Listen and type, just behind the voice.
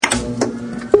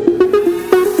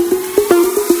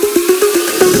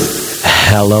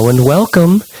Hello and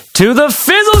welcome to the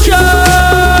Fizzle Show!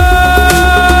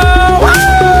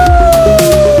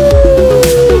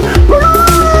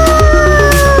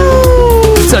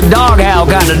 It's a dog howl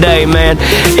kind of day, man.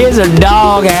 It's a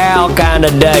dog howl kind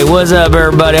of day. What's up,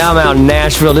 everybody? I'm out in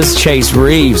Nashville. This is Chase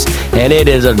Reeves, and it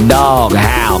is a dog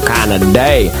howl kind of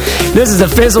day. This is the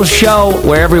Fizzle Show,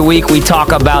 where every week we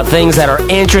talk about things that are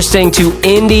interesting to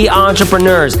indie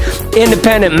entrepreneurs,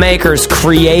 independent makers,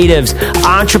 creatives,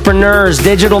 entrepreneurs,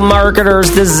 digital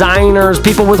marketers, designers,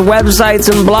 people with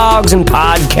websites and blogs and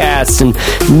podcasts, and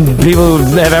people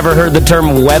who have ever heard the term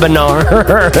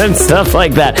webinar and stuff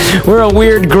like that. We're a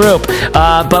weird group,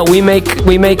 but we make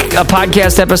a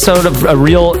podcast episode of a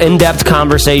real in-depth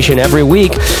conversation every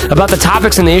week about the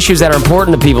topics and the issues that are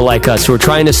important to people like us who are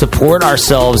trying to support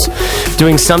ourselves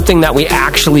doing something that we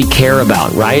actually care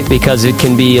about, right? Because it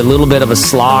can be a little bit of a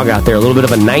slog out there, a little bit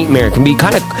of a nightmare. It can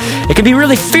be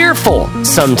really fearful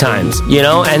sometimes, you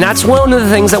know? And that's one of the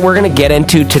things that we're going to get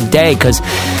into today, because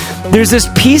there's this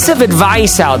piece of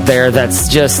advice out there that's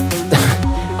just...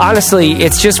 Honestly,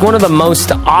 it's just one of the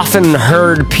most often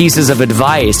heard pieces of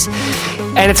advice.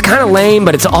 And it's kind of lame,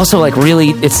 but it's also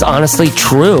it's honestly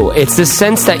true. It's this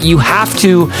sense that you have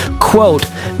to, quote,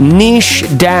 niche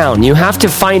down. You have to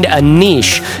find a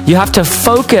niche. You have to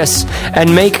focus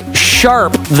and make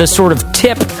sharp the sort of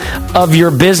tip of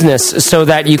your business so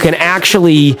that you can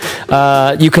actually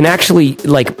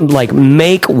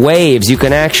make waves. You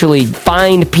can actually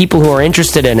find people who are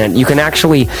interested in it. You can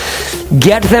actually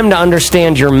get them to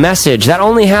understand your message. That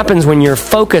only happens when you're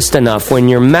focused enough, when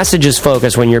your message is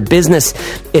focused, when your business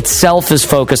itself is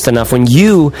focused enough, when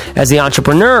you as the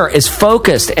entrepreneur is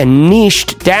focused and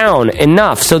niched down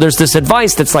enough. So there's this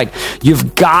advice that's like,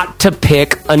 you've got to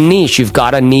pick a niche. You've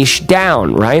got to niche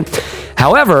down, right?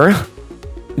 However,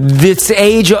 it's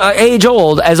age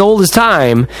old as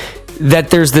time,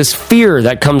 that there's this fear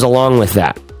that comes along with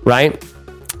that, right?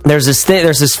 There's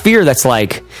this fear that's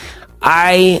like,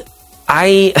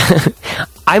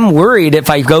 I'm worried if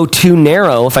I go too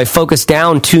narrow, if I focus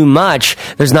down too much,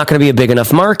 there's not going to be a big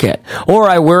enough market. Or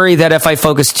I worry that if I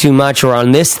focus too much or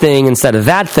on this thing instead of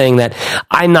that thing, that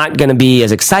I'm not going to be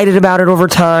as excited about it over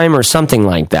time or something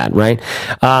like that, right?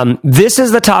 This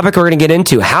is the topic we're going to get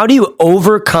into. How do you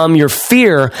overcome your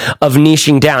fear of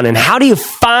niching down? And how do you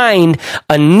find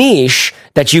a niche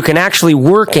that you can actually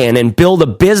work in and build a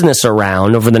business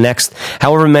around over the next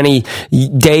however many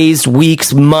days,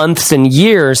 weeks, months, and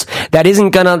years that isn't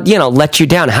going to, let you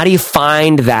down? How do you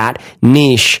find that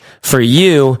niche for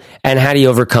you, and how do you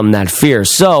overcome that fear?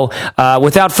 So,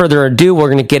 without further ado,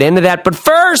 we're going to get into that. But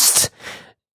first,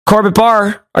 Corbett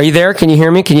Barr, are you there? Can you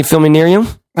hear me? Can you feel me near you?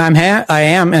 I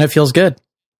am, and it feels good.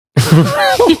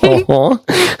 I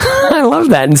love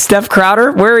that. And Steph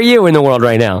Crowder, where are you in the world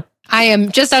right now? I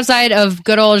am just outside of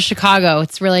good old Chicago.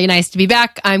 It's really nice to be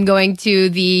back. I'm going to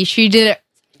the She Did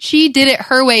It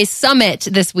Her Way Summit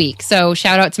this week. So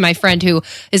shout out to my friend who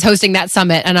is hosting that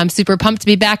summit. And I'm super pumped to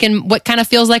be back in what kind of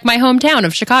feels like my hometown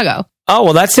of Chicago. Oh,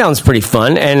 well, that sounds pretty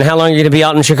fun. And how long are you going to be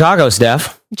out in Chicago,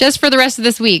 Steph? Just for the rest of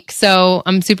this week. So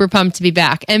I'm super pumped to be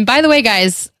back. And by the way,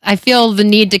 guys, I feel the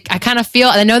need to, I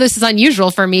know this is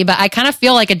unusual for me, but I kind of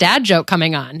feel like a dad joke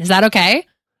coming on. Is that okay?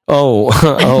 Oh.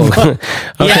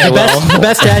 Okay, yeah, the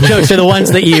best dad jokes are the ones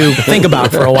that you think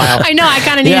about for a while. I know, I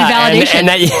kind of needed validation.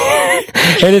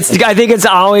 And I think it's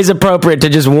always appropriate to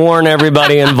just warn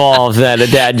everybody involved that a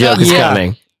dad joke is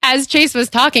coming. As Chase was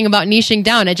talking about niching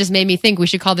down, it just made me think we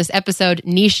should call this episode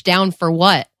Niche Down for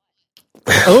What?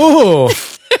 Oh,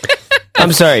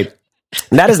 I'm sorry.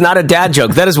 That is not a dad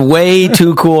joke. That is way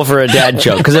too cool for a dad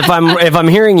joke. Because if I'm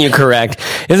hearing you correct,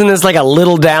 isn't this like a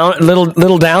Little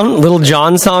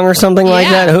John song or something like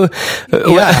that?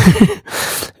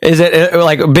 Is it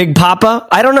like Big Papa?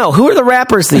 I don't know. Who are the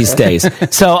rappers these days?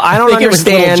 So I don't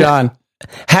understand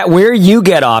where you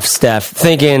get off, Steph,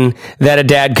 thinking that a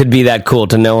dad could be that cool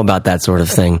to know about that sort of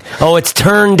thing. Oh, it's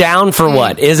turned down for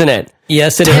what, isn't it?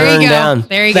 Yes, it is. Turned down.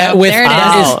 There you go. There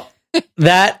it is.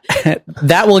 That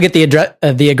will get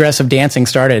the aggressive dancing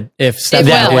started if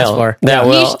Steph wants for. That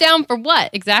will. Niche down for what?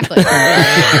 Exactly. That's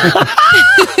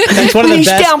one of the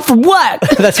best. Down for what?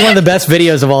 That's one of the best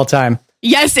videos of all time.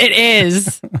 Yes, it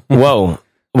is. Whoa.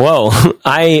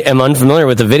 I am unfamiliar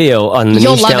with the video on the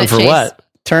niche down for Chase. what?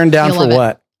 Turn down for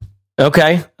what?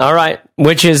 Okay. All right.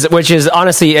 which is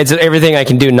honestly, it's everything I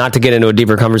can do not to get into a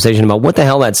deeper conversation about what the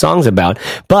hell that song's about.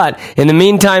 But in the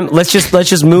meantime, let's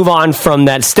just move on from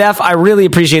that. Steph, I really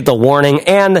appreciate the warning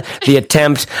and the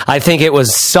attempt. I think it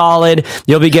was solid.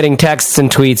 You'll be getting texts and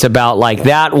tweets about like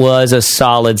that was a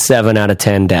solid 7 out of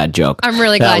 10 dad joke. I'm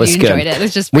really glad you enjoyed it. It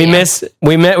was just we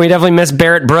definitely miss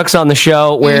Barrett Brooks on the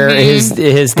show, where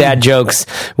his dad jokes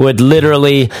would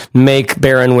literally make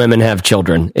barren women have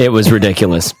children. It was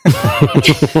ridiculous.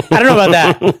 I don't know about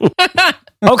that.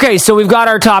 Okay, so we've got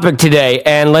our topic today,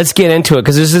 and let's get into it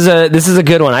because this is a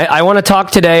good one. I want to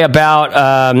talk today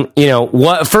about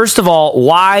what. First of all,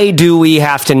 why do we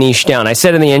have to niche down? I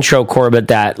said in the intro, Corbett,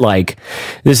 that like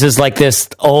this is like this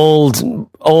old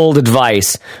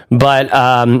advice, but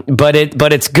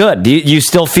it's good. Do you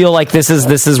still feel like this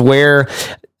is where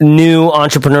new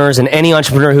entrepreneurs and any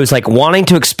entrepreneur who's like wanting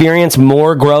to experience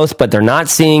more growth, but they're not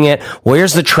seeing it.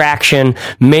 Where's the traction?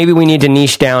 Maybe we need to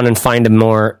niche down and find a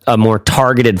more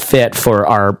targeted fit for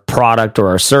our product or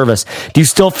our service. Do you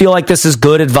still feel like this is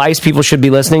good advice people should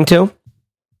be listening to?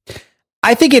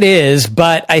 I think it is,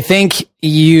 but I think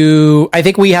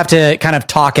we have to kind of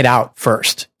talk it out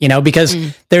first, because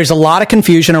there's a lot of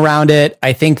confusion around it.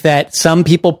 I think that some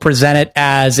people present it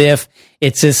as if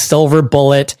it's a silver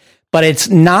bullet, but it's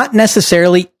not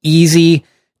necessarily easy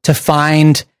to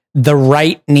find the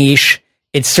right niche.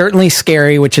 It's certainly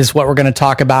scary, which is what we're going to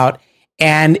talk about.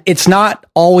 And it's not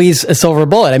always a silver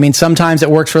bullet. I mean, sometimes it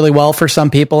works really well for some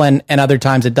people and other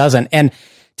times it doesn't. And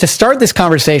to start this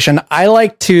conversation, I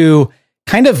like to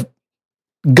kind of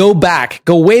go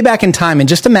way back in time and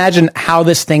just imagine how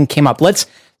this thing came up. Let's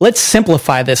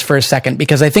simplify this for a second,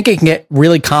 because I think it can get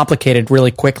really complicated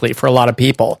really quickly for a lot of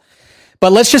people.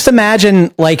 But let's just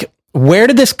imagine, like, where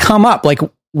did this come up? Like,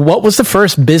 what was the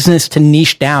first business to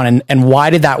niche down, and why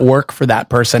did that work for that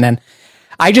person? And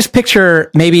I just picture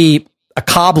maybe a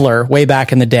cobbler way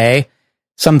back in the day,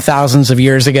 some thousands of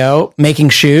years ago, making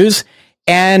shoes.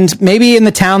 And maybe in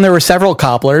the town there were several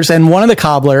cobblers, and one of the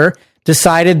cobbler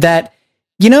decided that,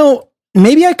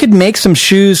 maybe I could make some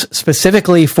shoes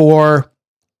specifically for,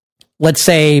 let's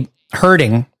say,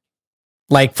 herding,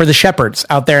 like for the shepherds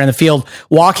out there in the field,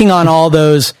 walking on all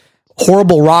those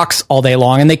horrible rocks all day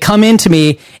long. And they come into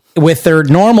me with their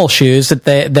normal shoes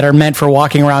that are meant for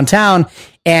walking around town,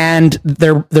 and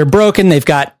they're broken. They've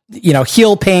got,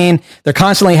 heel pain. They're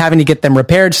constantly having to get them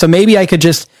repaired. So maybe I could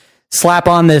just slap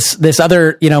on this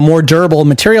other, more durable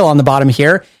material on the bottom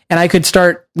here, and I could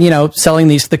start, selling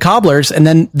these to the cobblers. And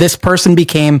then this person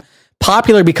became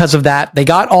popular because of that. They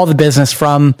got all the business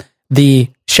from the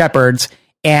shepherds,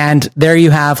 and there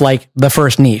you have like the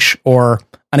first niche, or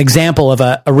an example of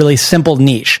a really simple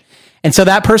niche. And so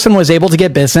that person was able to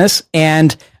get business,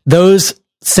 and those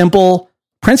simple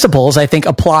principles, I think,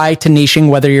 apply to niching,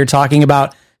 whether you're talking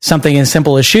about something as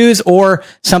simple as shoes or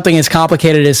something as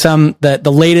complicated as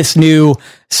the latest new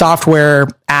software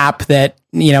app that,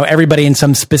 everybody in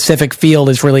some specific field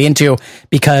is really into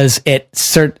because it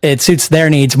suits their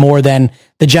needs more than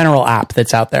the general app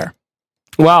that's out there.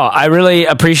 Wow, I really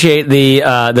appreciate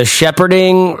the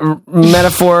shepherding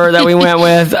metaphor that we went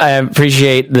with. I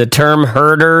appreciate the term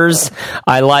herders.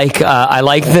 I like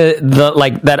the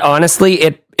like that. Honestly,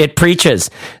 it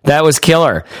preaches. That was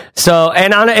killer. So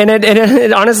and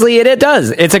it honestly it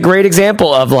does. It's a great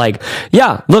example of like,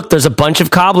 yeah, look, there's a bunch of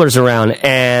cobblers around,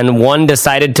 and one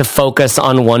decided to focus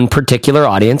on one particular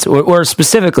audience, or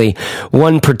specifically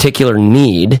one particular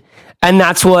need. And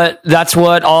that's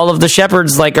what all of the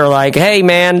shepherds are like, hey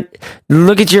man,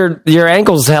 look at your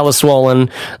ankles hella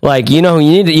swollen. Like, you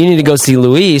need to go see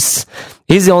Luis.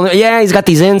 He's the only, he's got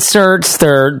these inserts.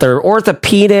 They're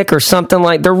orthopedic or something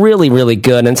they're really, really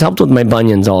good. And it's helped with my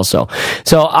bunions also.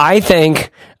 So I think,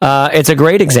 it's a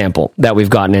great example that we've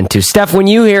gotten into. Steph, when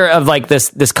you hear of like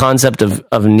this concept of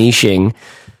niching,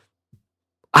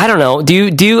 I don't know. Do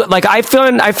you like? I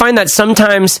find that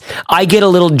sometimes I get a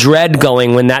little dread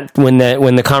going when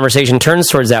the conversation turns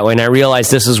towards that way, and I realize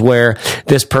this is where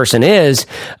this person is.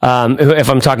 If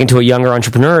I'm talking to a younger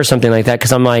entrepreneur or something like that,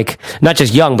 because I'm like, not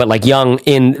just young, but like young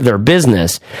in their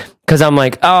business. Because I'm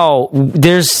like, oh,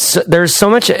 there's so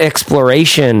much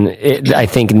exploration, I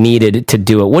think, needed to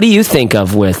do it. What do you think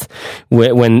of when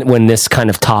this kind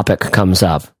of topic comes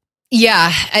up?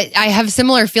 Yeah, I have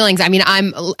similar feelings. I mean,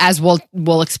 as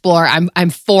we'll explore, I'm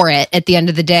for it at the end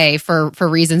of the day for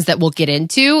reasons that we'll get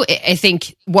into. I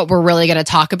think what we're really going to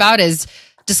talk about is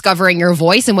discovering your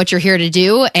voice and what you're here to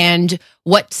do and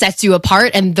what sets you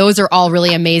apart. And those are all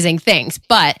really amazing things.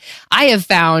 But I have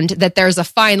found that there's a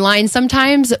fine line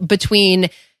sometimes between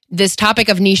this topic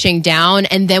of niching down,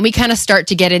 and then we kind of start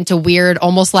to get into weird,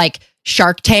 almost like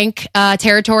Shark Tank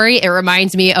territory. It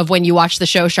reminds me of when you watch the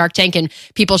show Shark Tank and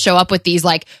people show up with these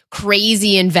like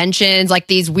crazy inventions, like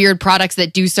these weird products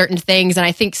that do certain things. And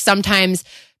I think sometimes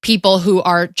people who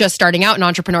are just starting out in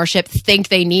entrepreneurship think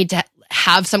they need to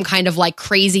have some kind of like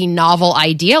crazy novel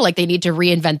idea, like they need to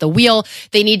reinvent the wheel.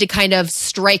 They need to kind of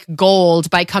strike gold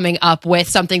by coming up with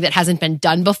something that hasn't been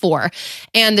done before.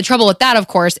 And the trouble with that, of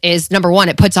course, is number one,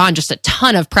 it puts on just a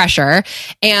ton of pressure.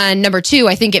 And number two,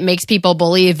 I think it makes people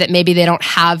believe that maybe they don't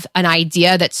have an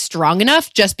idea that's strong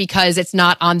enough just because it's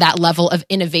not on that level of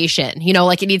innovation. You know,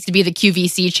 like it needs to be the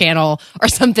QVC channel or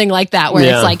something like that, where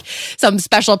it's like some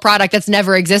special product that's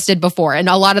never existed before. And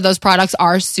a lot of those products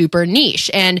are super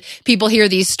niche. And people hear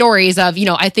these stories of, you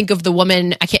know, I think of the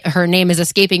woman, her name is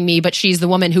escaping me, but she's the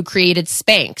woman who created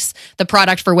Spanx, the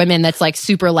product for women that's like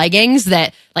super leggings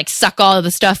that like suck all of the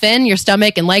stuff in your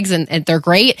stomach and legs, and they're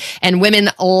great. And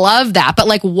women love that. But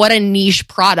like, what a niche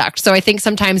product. So I think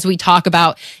sometimes we talk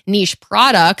about niche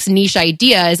products, niche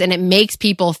ideas, and it makes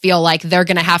people feel like they're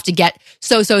going to have to get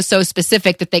so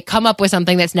specific that they come up with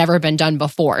something that's never been done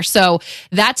before. So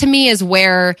that to me is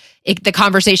where the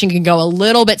conversation can go a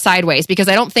little bit sideways, because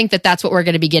I don't think that that's what we're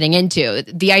going to be getting into.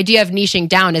 The idea of niching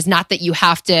down is not that you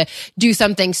have to do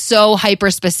something so hyper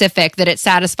specific that it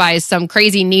satisfies some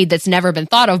crazy need that's never been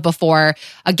thought of before.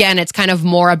 Again, it's kind of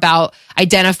more about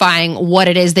identifying what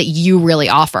it is that you really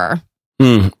offer.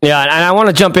 Yeah, and I want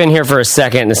to jump in here for a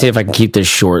second to see if I can keep this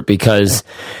short, because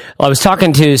I was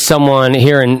talking to someone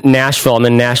here in Nashville. I'm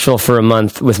in Nashville for a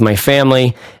month with my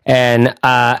family, and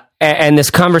this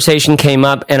conversation came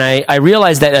up, and I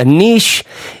realized that a niche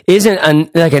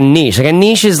isn't like a niche. Like a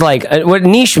niche is like, what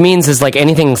niche means is like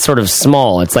anything sort of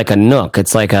small. It's like a nook.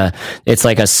 It's like a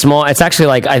small, it's actually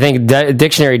like, I think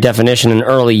dictionary definition and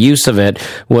early use of it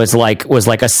was like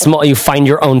a small, you find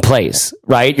your own place,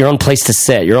 right? Your own place to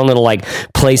sit, your own little like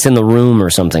place in the room or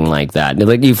something like that.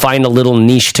 Like you find a little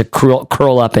niche to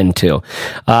curl up into.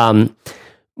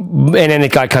 And then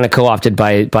it got kind of co-opted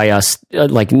by us,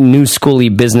 like new schooly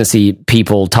businessy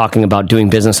people talking about doing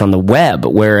business on the web,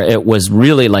 where it was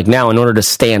really like, now in order to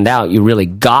stand out, you really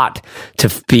got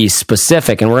to be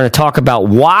specific. And we're going to talk about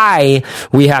why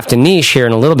we have to niche here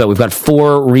in a little bit. We've got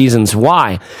 4 reasons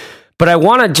why, but I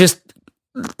want to just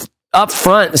up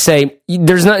front say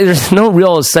there's no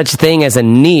real such thing as a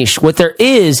niche. What there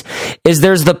is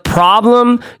there's the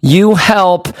problem you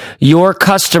help your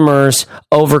customers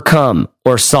overcome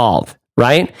or solve,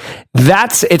 right?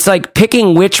 It's like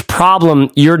picking which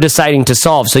problem you're deciding to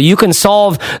solve. So you can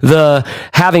solve the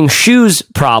having shoes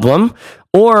problem,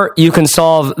 or you can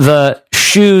solve the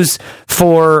shoes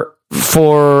for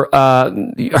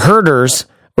herders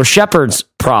or shepherds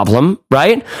problem,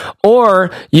 right?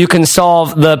 Or you can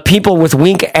solve the people with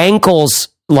weak ankles,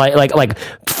 like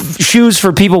shoes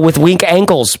for people with weak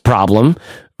ankles problem,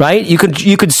 right? You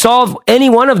could solve any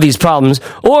one of these problems,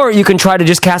 or you can try to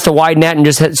just cast a wide net and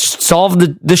just solve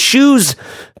the shoes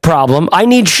problem. I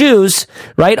need shoes,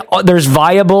 right? There's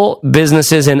viable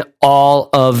businesses in all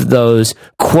of those,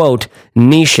 quote,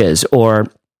 niches, or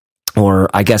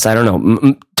I guess, I don't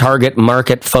know, target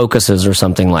market focuses or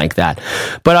something like that.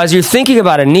 But as you're thinking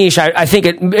about a niche, I think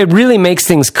it really makes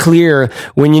things clear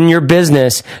when in your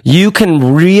business, you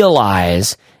can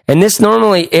realize, and this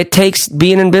normally, it takes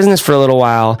being in business for a little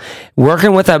while,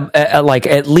 working with like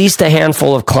at least a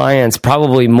handful of clients,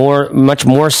 probably much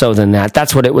more so than that.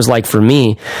 That's what it was like for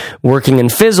me working in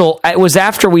Fizzle. It was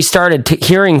after we started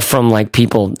hearing from like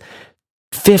people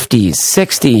 50,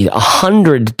 60,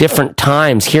 100 different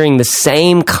times, hearing the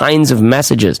same kinds of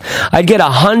messages. I'd get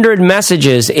 100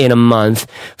 messages in a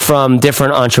month from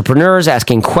different entrepreneurs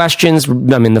asking questions.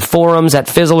 I'm in the forums at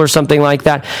Fizzle or something like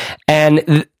that.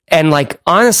 And like,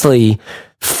 honestly,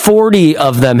 40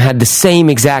 of them had the same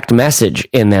exact message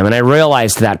in them. And I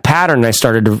realized that pattern, and I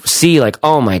started to see like,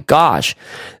 oh my gosh,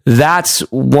 that's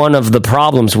one of the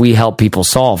problems we help people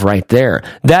solve right there.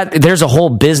 There's a whole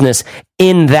business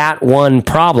in that one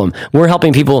problem. We're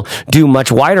helping people do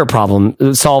much wider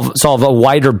solve a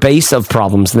wider base of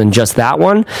problems than just that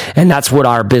one. And that's what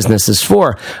our business is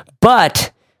for.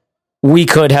 But we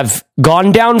could have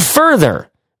gone down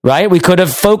further, right? We could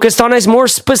have focused on a more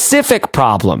specific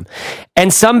problem.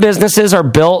 And some businesses are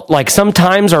built, like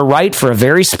sometimes are right for a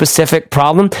very specific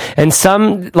problem. And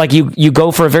some, like you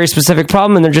go for a very specific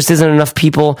problem and there just isn't enough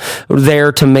people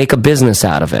there to make a business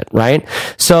out of it, right?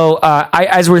 So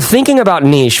as we're thinking about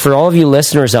niche, for all of you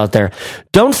listeners out there,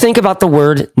 don't think about the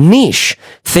word niche.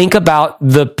 Think about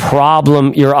the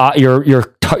problem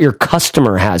your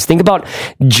customer has. Think about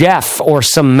Jeff or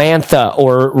Samantha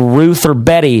or Ruth or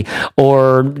Betty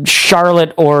or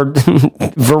Charlotte or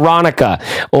Veronica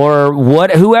or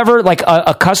whoever, like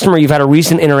a customer you've had a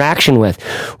recent interaction with,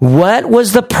 what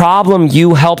was the problem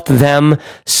you helped them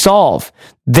solve?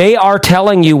 They are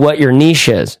telling you what your niche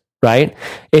is, right?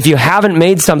 If you haven't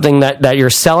made something that you're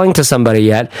selling to somebody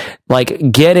yet,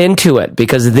 like, get into it,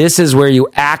 because this is where you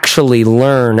actually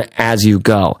learn as you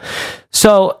go.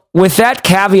 So with that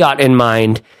caveat in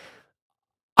mind,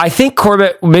 I think,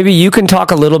 Corbett, maybe you can talk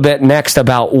a little bit next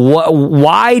about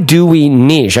why do we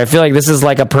niche? I feel like this is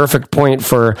like a perfect point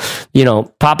for,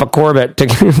 Papa Corbett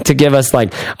to give us,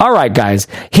 like, all right, guys,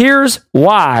 here's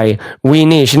why we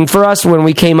niche. And for us, when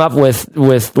we came up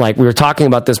with like, we were talking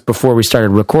about this before we started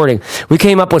recording, we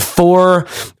came up with 4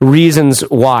 reasons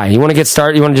why. You want to get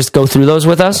started? You want to just go through those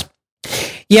with us?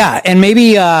 Yeah, and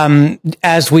maybe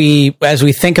as we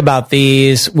think about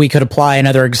these, we could apply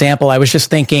another example. I was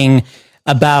just thinking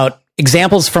about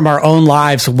examples from our own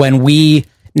lives when we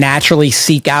naturally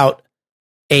seek out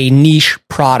a niche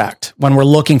product, when we're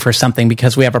looking for something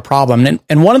because we have a problem.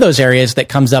 And one of those areas that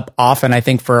comes up often, I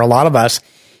think, for a lot of us,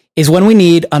 is when we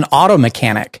need an auto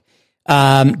mechanic.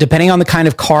 Depending on the kind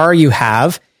of car you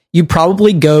have, you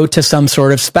probably go to some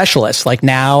sort of specialist. Like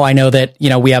now, I know that,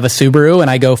 we have a Subaru, and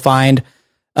I go find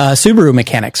a Subaru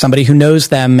mechanic, somebody who knows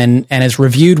them and is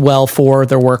reviewed well for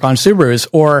their work on Subarus.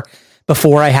 Or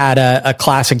before, I had a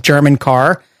classic German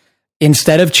car.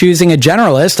 Instead of choosing a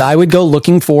generalist, I would go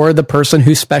looking for the person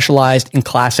who specialized in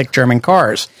classic German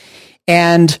cars.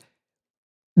 And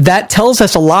that tells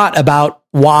us a lot about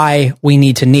why we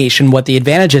need to niche and what the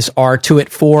advantages are to it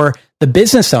for the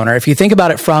business owner. If you think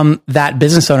about it from that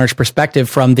business owner's perspective,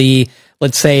 from the,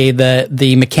 let's say,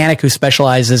 the mechanic who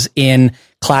specializes in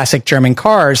classic German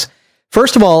cars,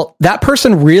 first of all, that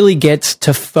person really gets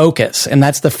to focus. And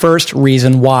that's the first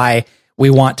reason why we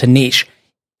want to niche.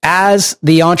 As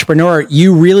the entrepreneur,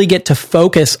 you really get to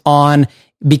focus on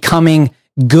becoming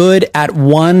good at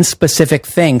one specific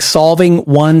thing, solving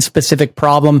one specific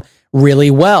problem really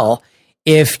well.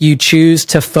 If you choose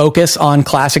to focus on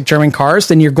classic German cars,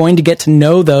 then you're going to get to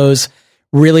know those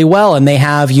really well, and they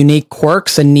have unique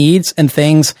quirks and needs and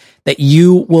things that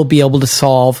you will be able to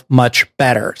solve much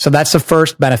better. So that's the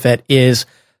first benefit, is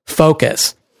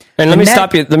focus. And let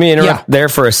me interrupt there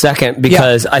for a second,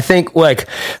 because I think, like,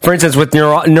 for instance, with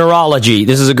neurology,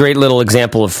 this is a great little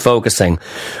example of focusing.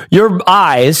 Your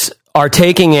eyes are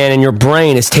taking in, and your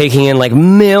brain is taking in, like,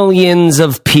 millions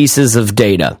of pieces of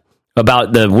data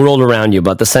about the world around you,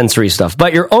 about the sensory stuff,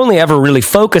 but you're only ever really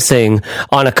focusing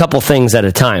on a couple things at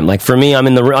a time. Like for me, I'm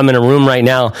in a room right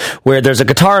now where there's a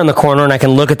guitar in the corner, and I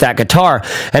can look at that guitar.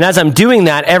 And as I'm doing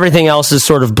that, everything else is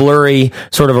sort of blurry,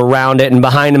 sort of around it and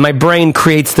behind. And my brain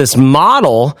creates this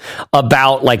model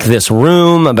about, like, this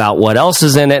room, about what else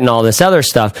is in it and all this other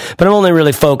stuff. But I'm only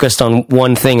really focused on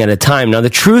one thing at a time. Now, the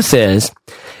truth is,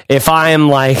 if I'm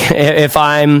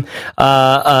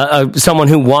someone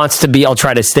who wants to be, I'll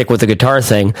try to stick with the guitar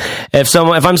thing. If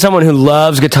I'm someone who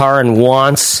loves guitar and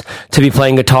wants to be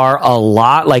playing guitar a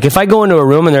lot, like if I go into a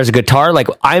room and there's a guitar, like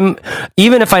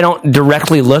even if I don't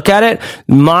directly look at it,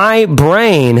 my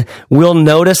brain will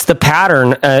notice the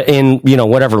pattern in,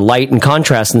 whatever light and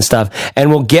contrast and stuff,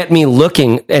 and will get me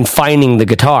looking and finding the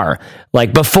guitar,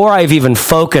 like before I've even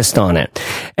focused on it.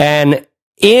 And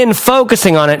in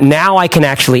focusing on it, now I can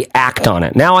actually act on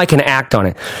it.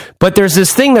 But there's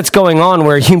this thing that's going on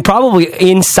where you probably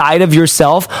inside of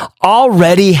yourself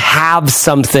already have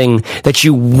something that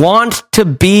you want to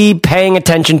be paying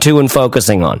attention to and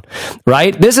focusing on,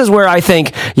 right? This is where I think,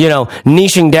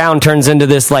 niching down turns into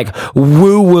this, like,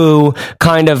 woo-woo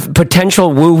kind of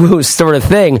potential woo-woo sort of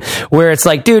thing, where it's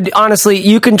like, dude, honestly,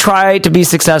 you can try to be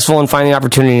successful and find the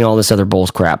opportunity and all this other bull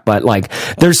crap, but, like,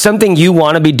 there's something you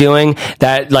want to be doing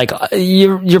that, like,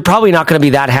 you're probably not going to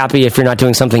be that happy if you're not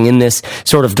doing something in this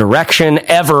sort of direction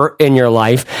ever in your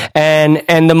life.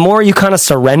 And the more you kind of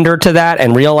surrender to that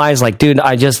and realize, like, dude,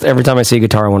 every time I see a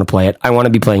guitar, I want to play it. I want to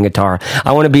be playing guitar.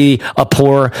 I want to be a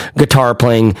poor guitar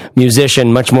playing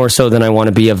musician, much more so than I want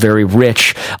to be a very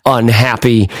rich,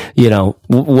 unhappy,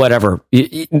 whatever,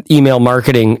 email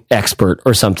marketing expert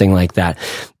or something like that.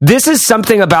 This is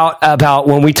something about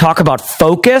when we talk about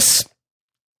focus.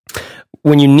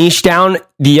 When you niche down,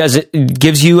 it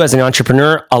gives you as an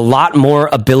entrepreneur a lot more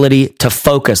ability to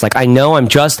focus. Like, I know I'm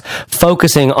just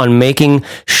focusing on making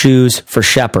shoes for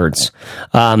shepherds.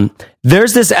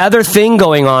 There's this other thing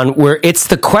going on where it's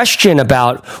the question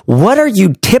about, what are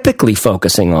you typically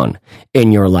focusing on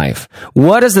in your life?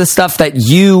 What is the stuff that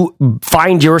you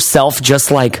find yourself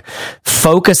just, like,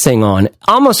 focusing on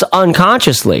almost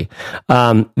unconsciously?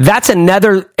 That's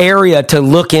another area to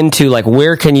look into, like,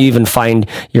 where can you even find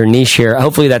your niche here?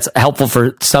 Hopefully that's helpful for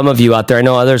for some of you out there. I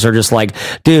know others are just like,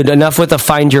 dude, enough with the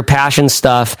find your passion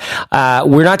stuff.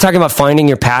 We're not talking about finding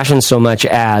your passion so much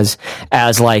as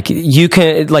like you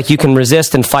can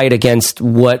resist and fight against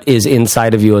what is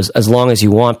inside of you as long as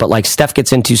you want. But like Steph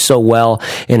gets into so well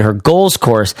in her goals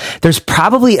course, there's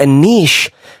probably a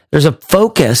niche. There's a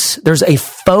focus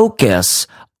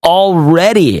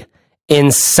already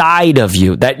inside of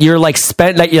you that you're like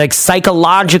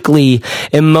psychologically,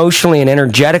 emotionally, and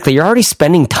energetically, you're already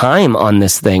spending time on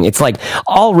this thing. It's like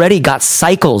already got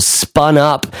cycles spun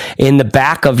up in the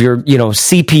back of your,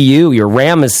 CPU. Your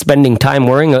RAM is spending time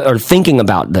worrying or thinking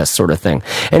about this sort of thing.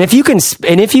 And if you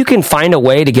can find a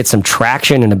way to get some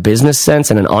traction in a business sense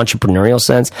and an entrepreneurial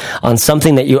sense on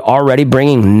something that you're already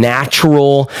bringing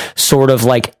natural sort of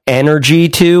like energy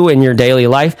to in your daily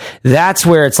life, that's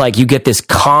where it's like you get this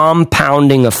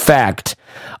compounding effect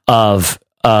of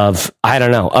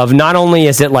not only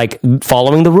is it like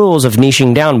following the rules of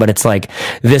niching down, but it's like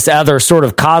this other sort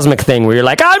of cosmic thing where you're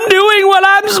like, I'm doing what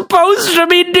I'm supposed to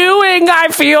be doing. I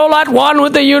feel at one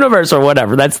with the universe or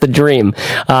whatever. That's the dream.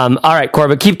 All right,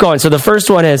 Corbett, keep going. So the first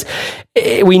one is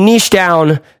we niche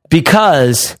down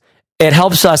because it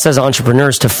helps us as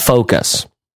entrepreneurs to focus.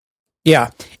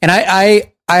 Yeah. And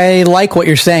I like what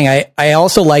you're saying. I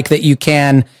also like that you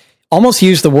can almost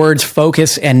use the words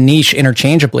focus and niche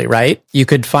interchangeably, right? You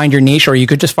could find your niche or you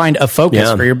could just find a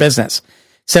focus for your business.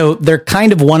 So they're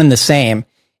kind of one and the same.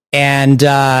 And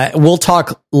we'll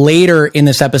talk later in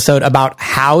this episode about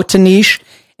how to niche.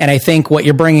 And I think what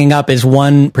you're bringing up is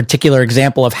one particular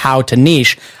example of how to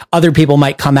niche. Other people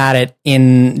might come at it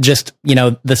in just,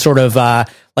 the sort of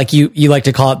like you like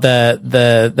to call it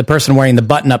the person wearing the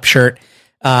button-up shirt,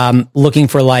 looking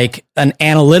for like an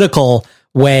analytical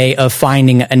way of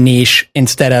finding a niche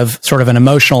instead of sort of an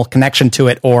emotional connection to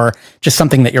it or just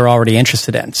something that you're already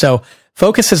interested in. So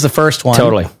focus is the first one.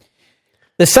 Totally.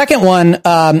 The second one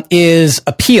is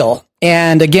appeal.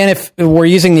 And again, if we're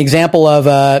using the example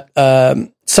of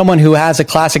someone who has a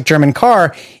classic German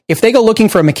car, if they go looking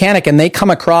for a mechanic and they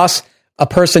come across a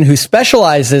person who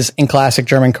specializes in classic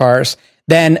German cars,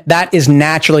 then that is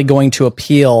naturally going to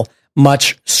appeal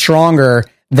much stronger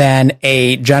than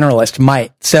a generalist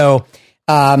might. So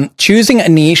choosing a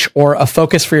niche or a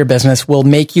focus for your business will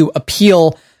make you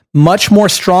appeal much more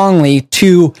strongly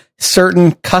to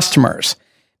certain customers.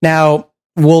 Now,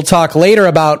 we'll talk later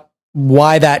about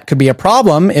why that could be a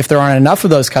problem if there aren't enough of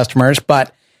those customers,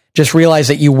 but just realize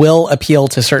that you will appeal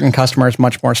to certain customers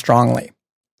much more strongly.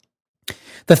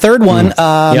 The third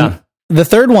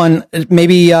one,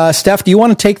 maybe Steph, do you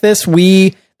want to take this?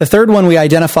 The third one we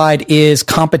identified is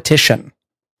competition.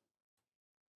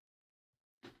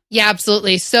 Yeah,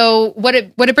 absolutely. So what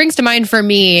it brings to mind for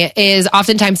me is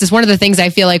oftentimes it's one of the things I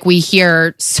feel like we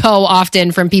hear so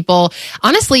often from people,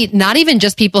 honestly, not even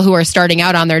just people who are starting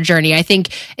out on their journey. I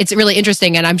think it's really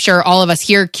interesting, and I'm sure all of us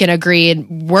here can agree,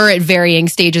 and we're at varying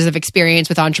stages of experience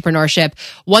with entrepreneurship.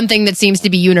 One thing that seems to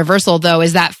be universal, though,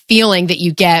 is that feeling that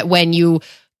you get when you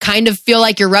kind of feel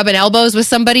like you're rubbing elbows with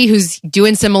somebody who's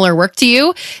doing similar work to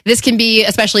you. This can be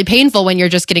especially painful when you're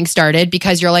just getting started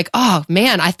because you're like, oh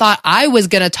man, I thought I was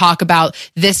going to talk about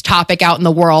this topic out in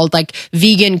the world, like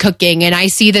vegan cooking. And I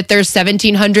see that there's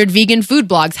 1,700 vegan food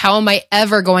blogs. How am I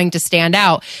ever going to stand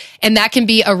out? And that can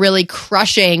be a really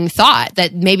crushing thought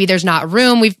that maybe there's not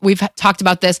room. We've talked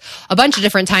about this a bunch of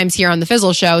different times here on the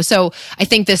Fizzle Show. So I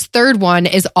think this third one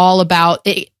is all about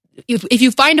it. If you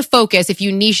find a focus, if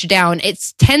you niche down, it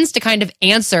tends to kind of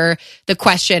answer the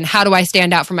question, how do I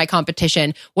stand out from my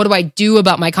competition? What do I do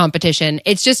about my competition?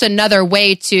 It's just another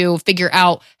way to figure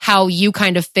out how you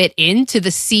kind of fit into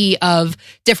the sea of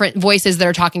different voices that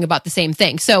are talking about the same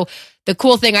thing. So the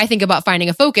cool thing I think about finding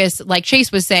a focus, like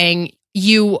Chase was saying,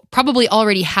 you probably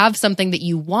already have something that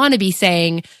you want to be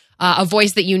saying, a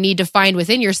voice that you need to find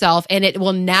within yourself. And it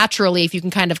will naturally, if you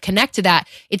can kind of connect to that,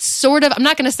 it's sort of, I'm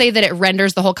not going to say that it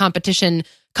renders the whole competition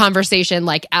conversation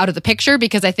like out of the picture,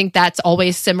 because I think that's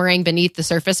always simmering beneath the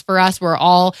surface for us. We're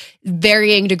all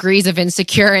varying degrees of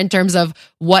insecure in terms of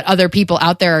what other people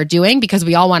out there are doing, because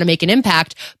we all want to make an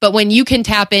impact. But when you can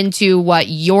tap into what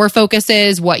your focus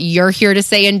is, what you're here to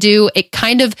say and do, it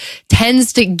kind of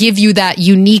tends to give you that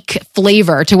unique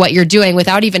flavor to what you're doing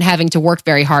without even having to work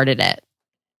very hard at it.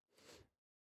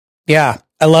 Yeah,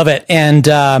 I love it. And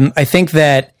I think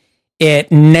that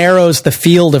it narrows the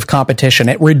field of competition.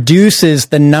 It reduces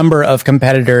the number of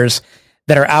competitors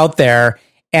that are out there.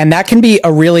 And that can be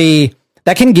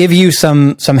that can give you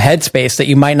some headspace that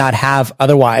you might not have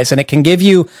otherwise. And it can give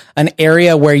you an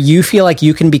area where you feel like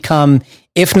you can become,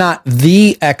 if not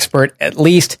the expert, at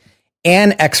least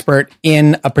an expert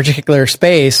in a particular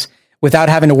space without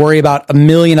having to worry about a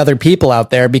million other people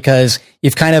out there, because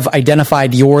you've kind of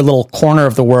identified your little corner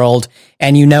of the world.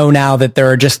 And you know now that there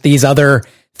are just these other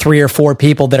 3 or 4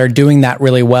 people that are doing that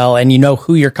really well. And you know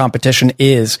who your competition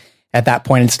is at that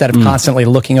point, instead of constantly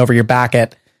looking over your back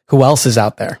at who else is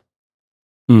out there.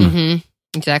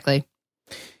 Exactly.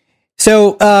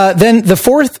 So then the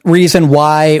fourth reason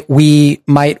why we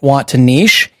might want to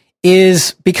niche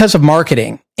is because of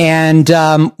marketing. And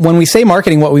when we say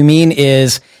marketing, what we mean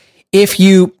is if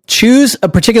you choose a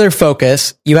particular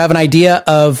focus, you have an idea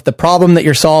of the problem that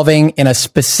you're solving in a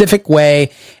specific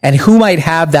way and who might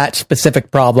have that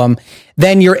specific problem,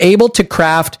 then you're able to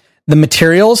craft the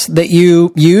materials that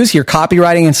you use, your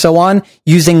copywriting and so on,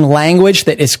 using language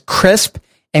that is crisp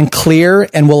and clear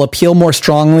and will appeal more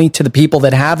strongly to the people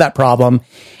that have that problem.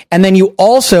 And then you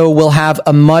also will have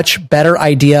a much better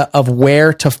idea of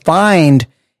where to find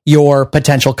your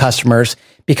potential customers,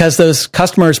 because those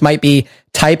customers might be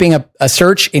typing a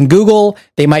search in Google.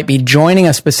 They might be joining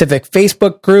a specific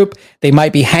Facebook group. They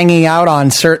might be hanging out on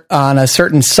a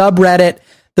certain subreddit,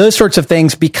 those sorts of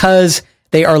things, because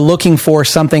they are looking for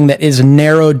something that is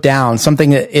narrowed down,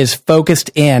 something that is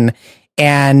focused in.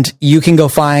 And you can go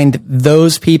find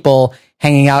those people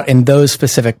hanging out in those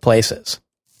specific places.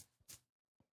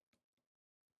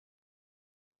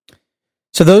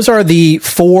 So those are the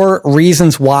 4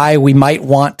 reasons why we might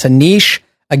want to niche.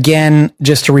 Again,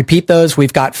 just to repeat those,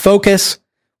 we've got focus,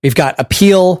 we've got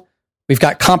appeal, we've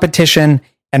got competition,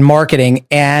 and marketing.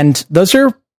 And those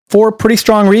are 4 pretty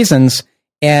strong reasons.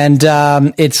 And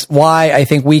it's why I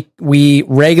think we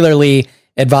regularly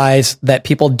advise that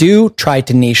people do try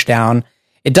to niche down.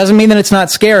 It doesn't mean that it's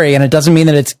not scary, and it doesn't mean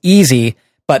that it's easy,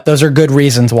 but those are good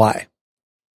reasons why.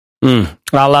 I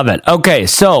love it. Okay,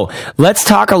 so let's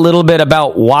talk a little bit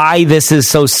about why this is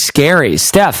so scary.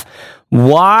 Steph,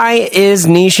 why is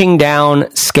niching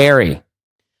down scary?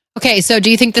 Okay, so do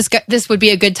you think this would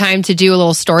be a good time to do a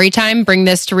little story time, bring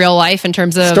this to real life in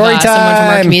terms of someone from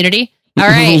our community? All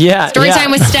right. Story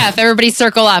time with Steph. Everybody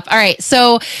circle up. All right.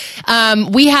 So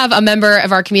we have a member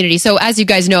of our community. So as you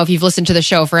guys know, if you've listened to the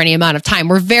show for any amount of time,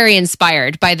 we're very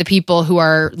inspired by the people who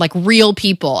are like real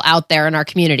people out there in our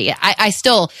community. I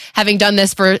still, having done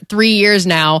this for 3 years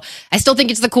now, I still think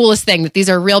it's the coolest thing that these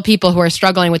are real people who are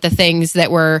struggling with the things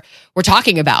that we're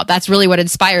talking about. That's really what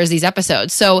inspires these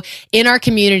episodes. So in our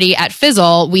community at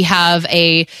Fizzle, we have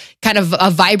a kind of a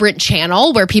vibrant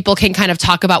channel where people can kind of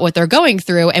talk about what they're going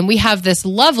through. And we have this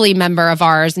lovely member of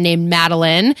ours named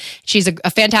Madeline. She's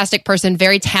a fantastic person,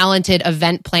 very talented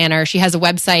event planner. She has a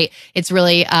website. It's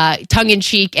really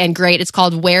tongue-in-cheek and great. It's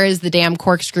called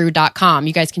whereisthedamncorkscrew.com.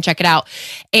 You guys can check it out.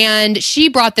 And she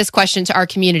brought this question to our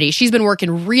community. She's been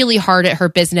working really hard at her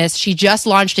business. She just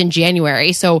launched in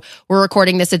January. So we're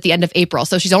recording this at the end of April.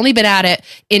 So she's only been at it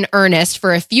in earnest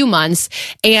for a few months.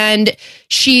 And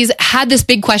she's had this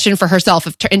big question for herself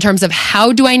in terms of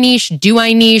how do I niche? Do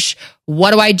I niche?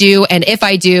 What do I do? And if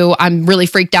I do, I'm really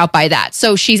freaked out by that.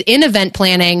 So she's in event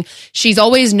planning. She's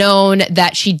always known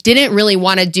that she didn't really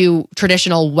want to do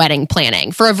traditional wedding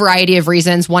planning for a variety of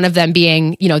reasons. One of them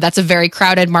being, that's a very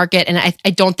crowded market. And I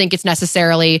don't think it's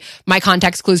necessarily my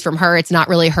context clues from her. It's not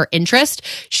really her interest.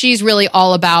 She's really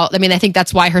all about, I think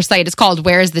that's why her site is called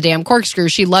Where is the Damn Corkscrew?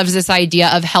 She loves this idea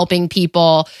of helping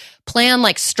people plan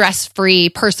like stress-free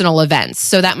personal events.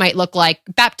 So that might look like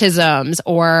baptisms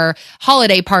or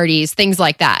holiday parties, things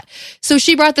like that. So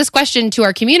she brought this question to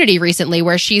our community recently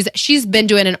where she's been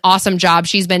doing an awesome job.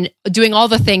 She's been doing all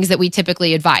the things that we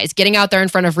typically advise, getting out there in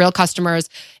front of real customers,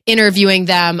 interviewing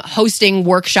them, hosting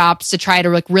workshops to try to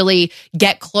like really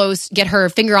get close, get her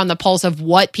finger on the pulse of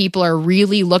what people are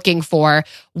really looking for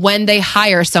when they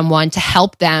hire someone to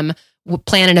help them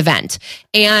plan an event.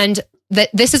 And that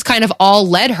this has kind of all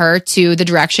led her to the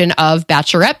direction of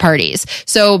bachelorette parties.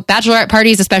 So bachelorette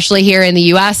parties, especially here in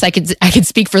the US, I could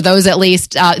speak for those at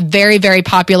least, very, very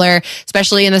popular,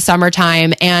 especially in the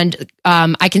summertime. And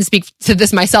I can speak to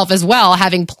this myself as well,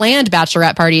 having planned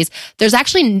bachelorette parties. There's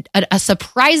actually a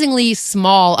surprisingly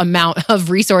small amount of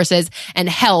resources and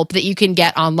help that you can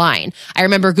get online. I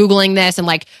remember Googling this and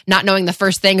like not knowing the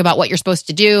first thing about what you're supposed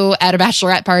to do at a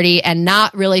bachelorette party and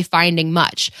not really finding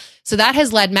much. So that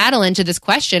has led Madeline to this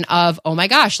question of, oh my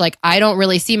gosh, like I don't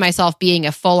really see myself being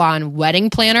a full-on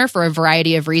wedding planner for a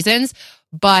variety of reasons,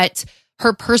 but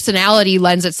her personality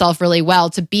lends itself really well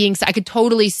to being, I could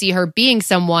totally see her being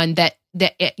someone that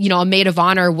a maid of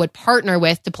honor would partner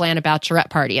with to plan a bachelorette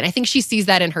party. And I think she sees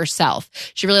that in herself.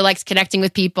 She really likes connecting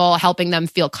with people, helping them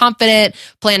feel confident,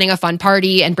 planning a fun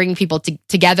party and bringing people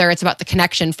together. It's about the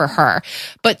connection for her.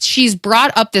 But she's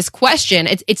brought up this question.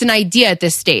 It's an idea at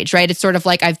this stage, right? It's sort of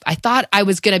like, I thought I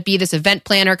was going to be this event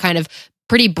planner, kind of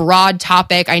pretty broad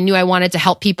topic. I knew I wanted to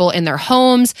help people in their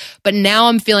homes, but now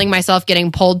I'm feeling myself getting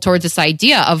pulled towards this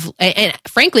idea of, and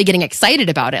frankly, getting excited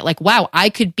about it. Like, wow, I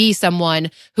could be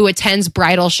someone who attends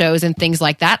bridal shows and things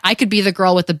like that. I could be the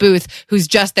girl with the booth who's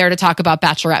just there to talk about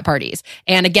bachelorette parties.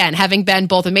 And again, having been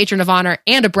both a matron of honor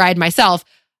and a bride myself,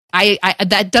 I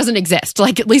that doesn't exist.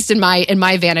 Like, at least in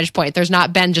my vantage point, there's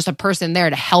not been just a person there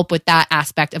to help with that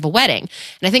aspect of a wedding.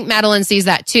 And I think Madeline sees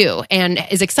that too and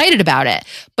is excited about it.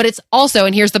 But it's also,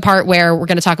 and here's the part where we're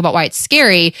going to talk about why it's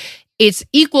scary. It's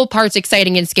equal parts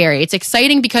exciting and scary. It's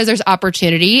exciting because there's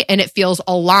opportunity and it feels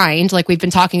aligned, like we've been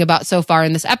talking about so far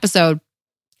in this episode,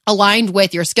 aligned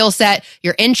with your skill set,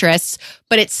 your interests,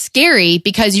 but it's scary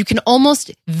because you can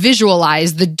almost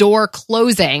visualize the door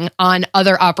closing on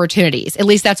other opportunities. At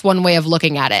least that's one way of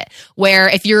looking at it, where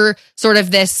if you're sort of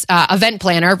this event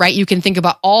planner, right, you can think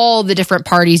about all the different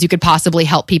parties you could possibly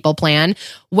help people plan.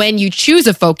 When you choose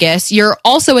a focus, you're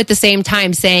also at the same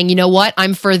time saying, you know what,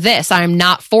 I'm for this. I'm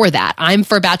not for that. I'm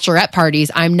for bachelorette parties.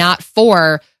 I'm not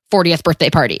for 40th birthday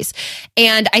parties.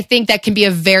 And I think that can be a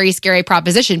very scary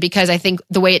proposition because I think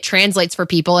the way it translates for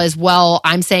people is, well,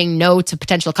 I'm saying no to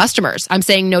potential customers. I'm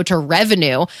saying no to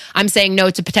revenue. I'm saying no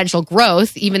to potential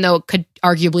growth, even though it could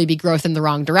arguably be growth in the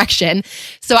wrong direction.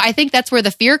 So I think that's where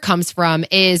the fear comes from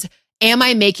is, am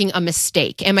I making a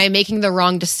mistake? Am I making the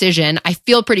wrong decision? I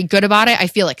feel pretty good about it. I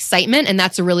feel excitement, and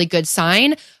that's a really good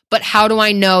sign. But how do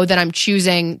I know that I'm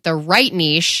choosing the right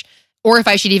niche, or if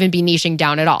I should even be niching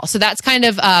down at all? So that's kind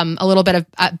of a little bit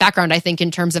of background, I think,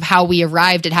 in terms of how we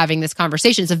arrived at having this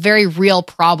conversation. It's a very real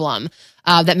problem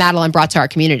that Madeline brought to our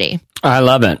community. I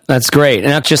love it. That's great.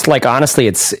 And that's just like, honestly,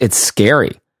 it's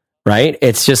scary, right?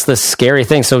 It's just the scary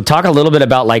thing. So talk a little bit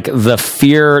about like the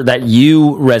fear that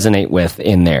you resonate with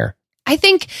in there. I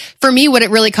think for me, what it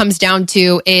really comes down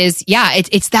to is,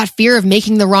 it's that fear of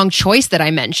making the wrong choice that I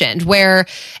mentioned and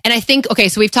I think, okay,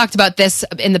 so we've talked about this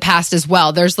in the past as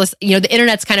well. There's this, the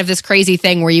internet's kind of this crazy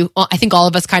thing where I think all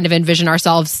of us kind of envision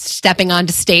ourselves stepping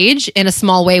onto stage in a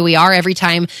small way. We are every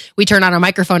time we turn on our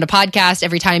microphone to podcast,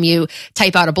 every time you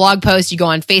type out a blog post, you go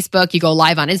on Facebook, you go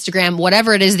live on Instagram,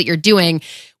 whatever it is that you're doing,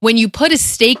 when you put a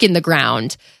stake in the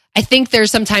ground, I think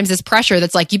there's sometimes this pressure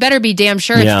that's like, you better be damn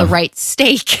sure it's the right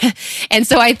stake. And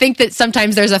so I think that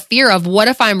sometimes there's a fear of, what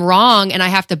if I'm wrong and I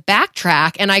have to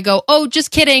backtrack and I go, oh,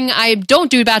 just kidding, I don't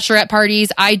do bachelorette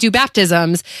parties, I do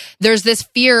baptisms. There's this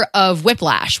fear of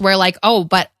whiplash where like, oh,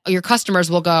 but your customers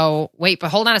will go, wait,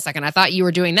 but hold on a second, I thought you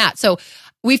were doing that. So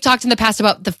we've talked in the past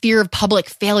about the fear of public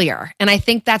failure. And I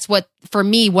think that's what I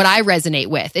resonate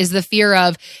with is the fear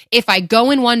of, if I go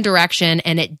in one direction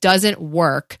and it doesn't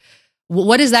work,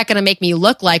 what is that going to make me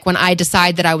look like when I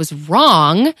decide that I was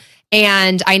wrong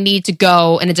and I need to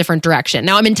go in a different direction?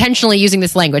 Now, I'm intentionally using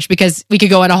this language because we could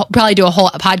go and probably do a whole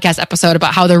podcast episode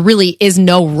about how there really is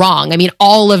no wrong. I mean,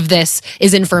 all of this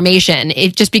is information.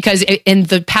 Just because in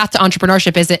the path to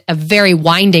entrepreneurship is a very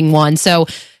winding one. So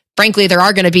frankly, there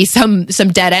are going to be some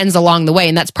dead ends along the way.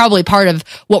 And that's probably part of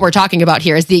what we're talking about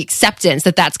here is the acceptance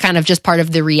that that's kind of just part of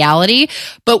the reality.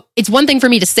 But it's one thing for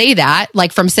me to say that,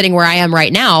 like from sitting where I am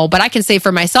right now, but I can say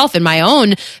for myself in my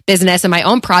own business and my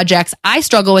own projects, I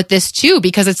struggle with this too,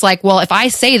 because it's like, well, if I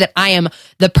say that I am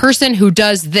the person who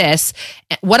does this,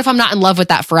 what if I'm not in love with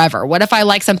that forever? What if I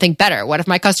like something better? What if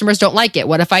my customers don't like it?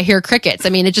 What if I hear crickets? I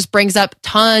mean, it just brings up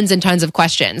tons and tons of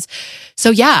questions.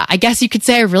 So yeah, I guess you could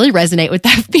say I really resonate with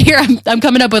that fear. I'm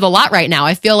coming up with a lot right now.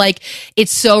 I feel like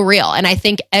it's so real. And I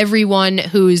think everyone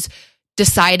who's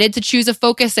decided to choose a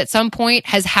focus at some point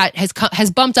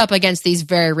has bumped up against these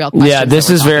very real questions. Yeah, this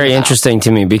is very interesting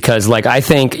to me because, like, I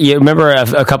think you remember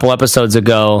a couple episodes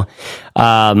ago,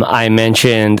 I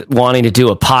mentioned wanting to do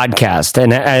a podcast,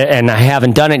 and I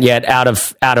haven't done it yet out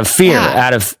of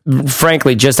fear,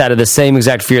 frankly, just out of the same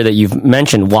exact fear that you've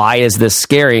mentioned. Why is this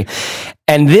scary?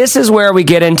 And this is where we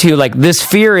get into, like, this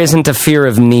fear isn't a fear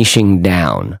of niching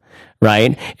down,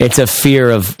 right? It's a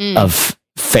fear of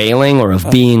failing or of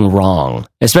being wrong,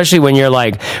 especially when you're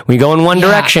like, we go in one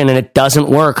direction and it doesn't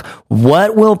work.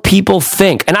 What will people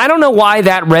think? And I don't know why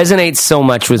that resonates so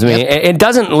much with me. It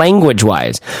doesn't language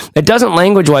wise, but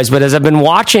as I've been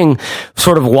watching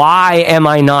sort of why am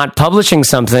I not publishing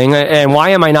something and why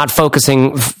am I not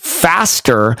focusing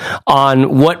faster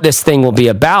on what this thing will be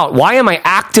about? Why am I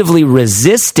actively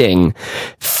resisting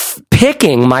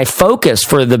picking my focus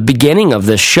for the beginning of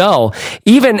the show,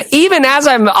 even as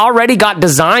I've already got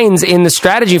designs in the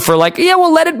strategy for, like,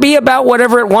 let it be about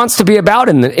whatever it wants to be about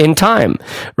in time,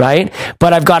 right?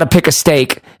 But I've got to pick a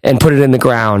stake and put it in the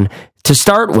ground to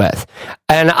start with.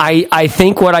 And I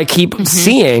think what I keep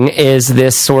seeing is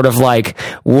this sort of like,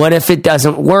 what if it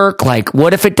doesn't work? Like,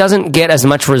 what if it doesn't get as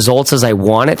much results as I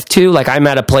want it to? Like, I'm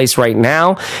at a place right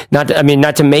now, not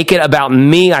to make it about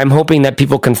me. I'm hoping that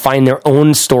people can find their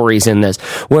own stories in this.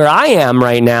 Where I am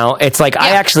right now, it's like,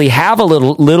 I actually have a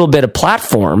little bit of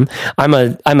platform. I'm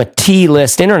a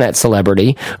T-list internet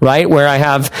celebrity, right? Where I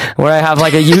have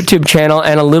like a YouTube channel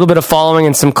and a little bit of following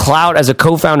and some clout as a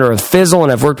co-founder of Fizzle,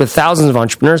 and I've worked with thousands of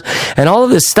entrepreneurs and all of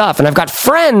this stuff. And I've got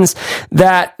friends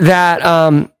that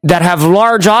have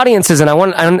large audiences, and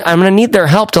I'm going to need their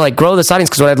help to like grow this audience.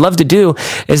 Cause what I'd love to do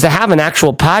is to have an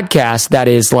actual podcast that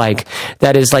is like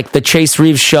the Chase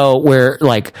Reeves show, where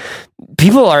like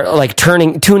people are like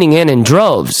tuning in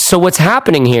droves. So what's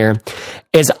happening here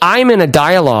is I'm in a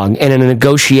dialogue and in a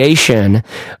negotiation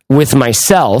with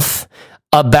myself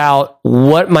about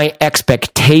what my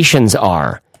expectations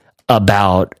are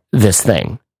about this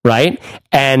thing. Right.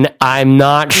 And I'm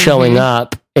not showing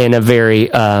up in a very,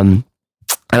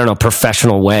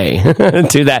 professional way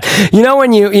to that.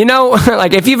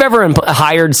 Like if you've ever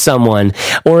hired someone,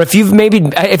 or if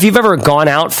you've ever gone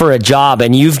out for a job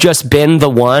and you've just been the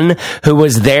one who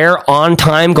was there on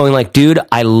time going like, dude,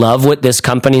 I love what this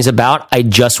company's about. I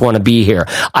just want to be here.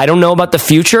 I don't know about the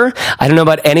future. I don't know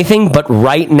about anything, but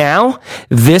right now,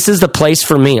 this is the place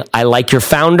for me. I like your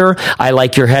founder. I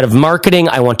like your head of marketing.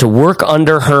 I want to work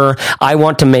under her. I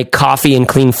want to make coffee and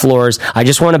clean floors. I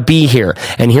just want to be here.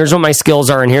 And here's what my skills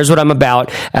are. And here's what I'm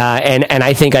about. And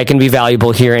I think I can be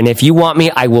valuable here. And if you want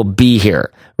me, I will be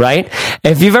here. Right?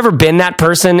 If you've ever been that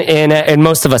person, and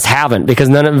most of us haven't, because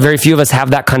very few of us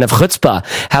have that kind of chutzpah,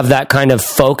 have that kind of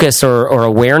focus or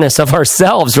awareness of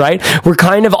ourselves, right? We're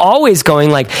kind of always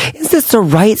going like, is this the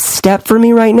right step for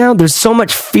me right now? There's so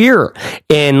much fear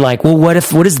in like, well, what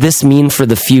does this mean for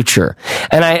the future?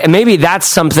 And maybe that's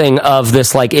something of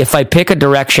this, like, if I pick a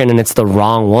direction and it's the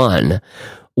wrong one,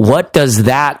 what does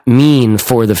that mean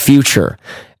for the future?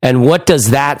 And what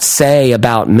does that say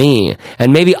about me?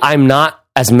 And maybe I'm not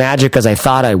as magic as I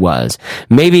thought I was.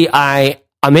 Maybe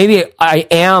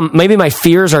maybe my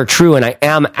fears are true and I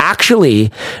am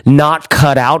actually not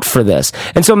cut out for this.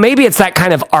 And so maybe it's that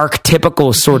kind of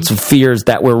archetypical sorts of fears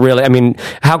that we're really,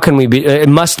 how can we be, it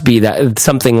must be that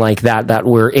something like that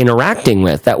we're interacting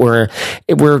with, that we're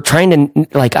trying to,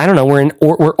 like, I don't know,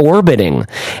 we're orbiting.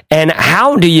 And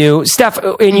how do you, Steph,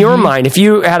 in your mind, if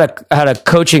you had a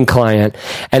coaching client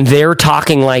and they're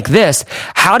talking like this,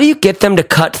 how do you get them to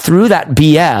cut through that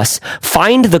BS,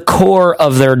 find the core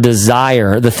of their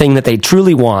desire, the thing that they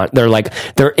truly want,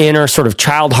 their inner sort of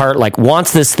child heart, like,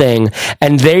 wants this thing,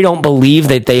 and they don't believe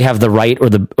that they have the right or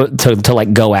to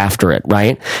like go after it,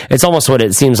 right? It's almost what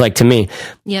it seems like to me.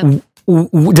 Yep.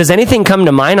 Does anything come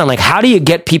to mind on like, how do you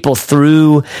get people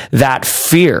through that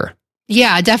fear?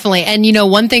 Yeah, definitely. And,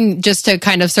 one thing, just to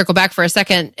kind of circle back for a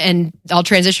second, and I'll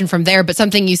transition from there, but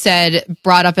something you said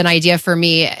brought up an idea for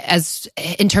me as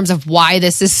in terms of why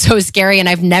this is so scary. And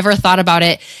I've never thought about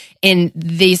it in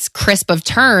these crisp of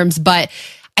terms, but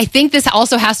I think this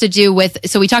also has to do with,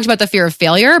 so we talked about the fear of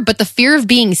failure, but the fear of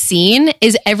being seen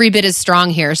is every bit as strong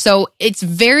here. So it's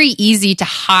very easy to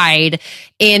hide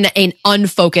in an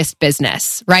unfocused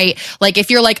business, right? Like if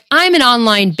you're like, I'm an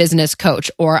online business coach,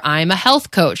 or I'm a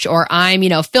health coach, or I'm,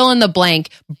 fill in the blank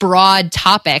broad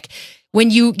topic. When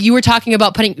you were talking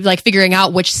about figuring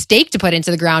out which stake to put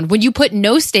into the ground, when you put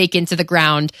no stake into the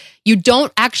ground, you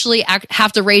don't actually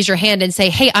have to raise your hand and say,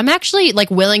 hey, I'm actually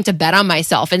like willing to bet on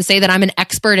myself and say that I'm an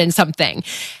expert in something.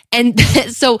 And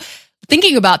so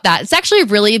thinking about that, it's actually a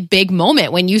really big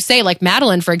moment when you say, like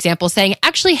Madeline, for example, saying,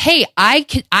 actually, hey, I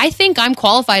think I'm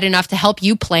qualified enough to help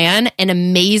you plan an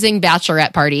amazing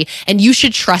bachelorette party, and you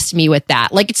should trust me with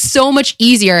that. Like, it's so much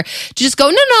easier to just go,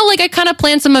 no, like I kind of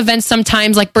plan some events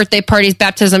sometimes, like birthday parties,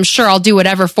 baptisms, sure, I'll do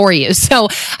whatever for you. So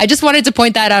I just wanted to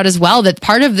point that out as well, that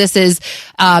part of this is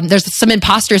there's some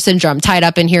imposter syndrome tied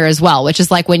up in here as well, which is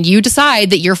like when you decide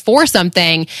that you're for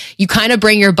something, you kind of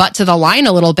bring your butt to the line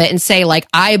a little bit and say, like,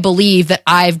 I believe that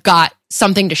I've got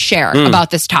something to share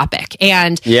about this topic.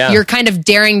 And you're kind of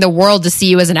daring the world to see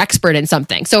you as an expert in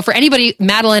something. So for anybody,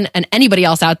 Madeline and anybody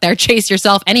else out there, Chase,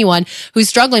 yourself, anyone who's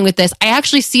struggling with this, I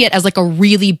actually see it as like a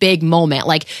really big moment.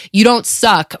 Like, you don't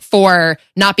suck for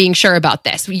not being sure about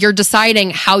this. You're deciding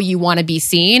how you want to be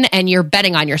seen, and you're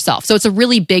betting on yourself. So it's a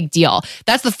really big deal.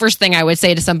 That's the first thing I would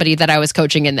say to somebody that I was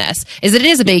coaching in this, is that it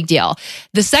is a big deal.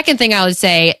 The second thing I would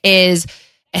say is,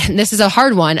 and this is a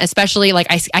hard one, especially like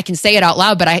I can say it out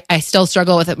loud, but I still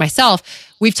struggle with it myself.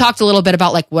 we've talked a little bit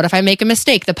about like, what if I make a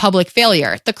mistake, the public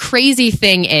failure. The crazy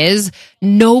thing is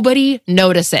nobody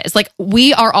notices. Like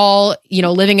we are all,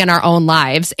 living in our own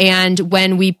lives. And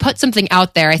when we put something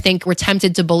out there, I think we're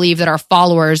tempted to believe that our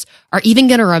followers are even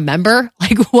going to remember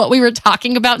like what we were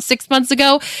talking about 6 months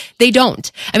ago. They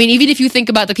don't. I mean, even if you think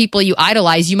about the people you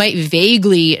idolize, you might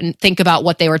vaguely think about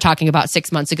what they were talking about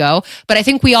 6 months ago. But I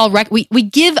think we all, we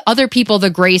give other people the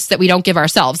grace that we don't give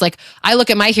ourselves. Like I look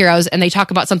at my heroes and they talk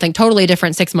about something totally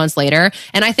different 6 months later.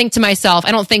 And I think to myself,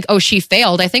 I don't think, oh, she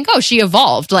failed. I think, oh, she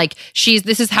evolved. Like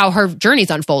this is how her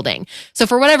journey's unfolding. So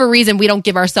for whatever reason, we don't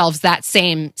give ourselves that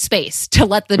same space to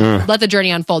let the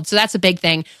journey unfold. So that's a big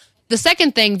thing. The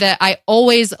second thing that I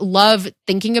always love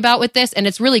thinking about with this, and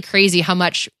it's really crazy how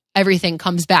much everything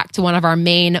comes back to one of our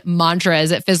main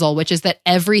mantras at Fizzle, which is that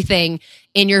everything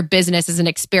in your business is an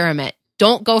experiment.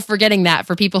 Don't go forgetting that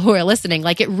for people who are listening.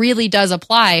 Like it really does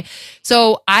apply.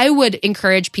 So I would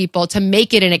encourage people to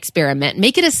make it an experiment.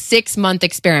 Make it a 6-month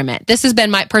experiment. This has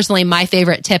been personally my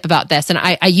favorite tip about this. And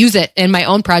I use it in my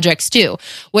own projects too,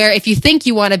 where if you think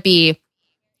you want to be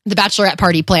the bachelorette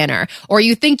party planner, or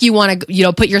you think you want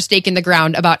to, put your stake in the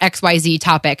ground about XYZ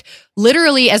topic,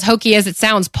 literally, as hokey as it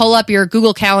sounds, pull up your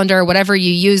Google Calendar, whatever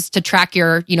you use to track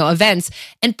your, events,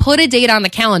 and put a date on the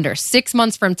calendar 6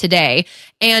 months from today,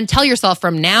 and tell yourself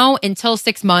from now until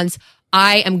 6 months,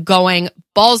 I am going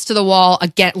balls to the wall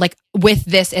again, like with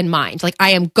this in mind. Like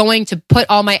I am going to put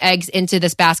all my eggs into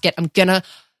this basket. I'm going to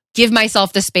give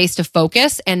myself the space to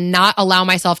focus and not allow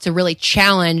myself to really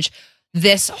challenge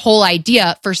this whole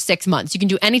idea for 6 months. You can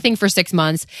do anything for 6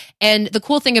 months. And the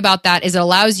cool thing about that is it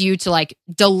allows you to like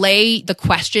delay the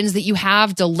questions that you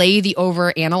have, delay the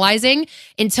over analyzing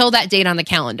until that date on the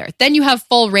calendar. Then you have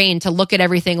full reign to look at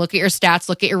everything, look at your stats,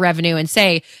 look at your revenue and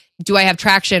say, do I have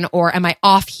traction or am I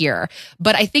off here?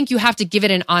 But I think you have to give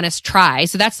it an honest try.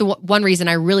 So that's the one reason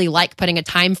I really like putting a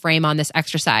time frame on this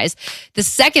exercise. The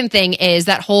second thing is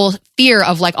that whole fear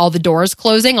of like all the doors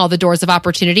closing, all the doors of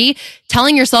opportunity,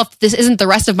 telling yourself this isn't the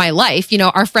rest of my life.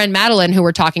 Our friend Madeline, who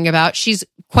we're talking about, she's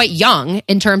quite young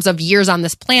in terms of years on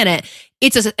this planet.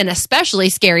 It's an especially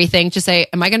scary thing to say,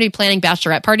 am I going to be planning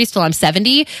bachelorette parties till I'm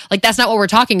 70? Like, that's not what we're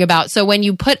talking about. So when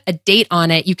you put a date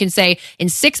on it, you can say, in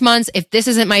 6 months, if this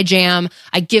isn't my jam,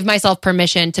 I give myself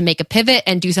permission to make a pivot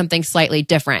and do something slightly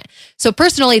different. So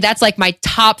personally, that's like my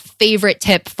top favorite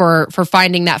tip for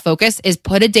finding that focus is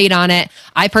put a date on it.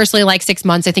 I personally like 6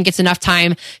 months. I think it's enough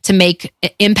time to make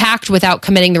impact without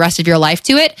committing the rest of your life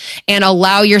to it, and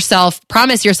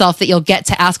promise yourself that you'll get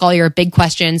to ask all your big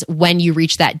questions when you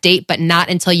reach that date, but not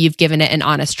until you've given it an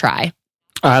honest try.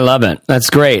 I love it. That's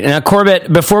great. Now,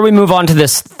 Corbett, before we move on to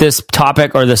this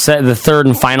topic or the third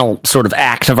and final sort of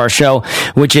act of our show,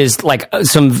 which is like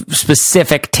some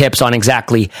specific tips on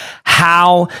exactly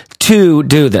how to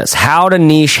do this, how to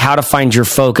niche, how to find your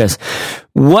focus.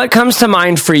 What comes to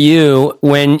mind for you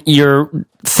when you're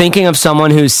thinking of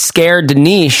someone who's scared to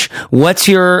niche? What's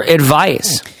your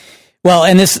advice? Well,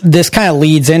 and this kind of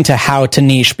leads into how to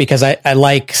niche, because I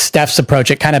like Steph's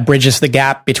approach. It kind of bridges the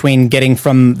gap between getting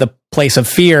from the place of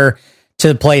fear to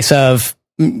the place of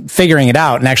figuring it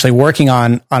out and actually working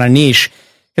on a niche.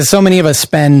 Because so many of us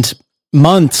spend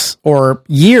months or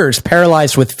years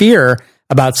paralyzed with fear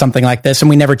about something like this, and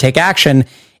we never take action.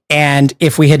 And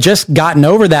if we had just gotten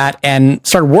over that and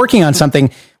started working on something,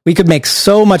 we could make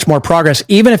so much more progress.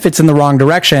 Even if it's in the wrong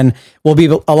direction, we'll be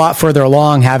a lot further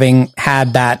along having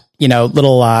had that,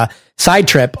 little side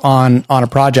trip on a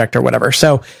project or whatever.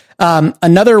 So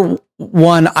another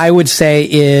one I would say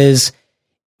is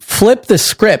flip the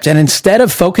script. And instead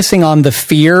of focusing on the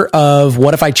fear of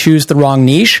what if I choose the wrong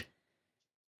niche,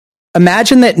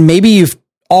 imagine that maybe you've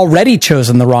already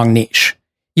chosen the wrong niche.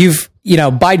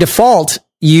 By default,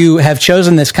 you have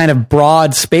chosen this kind of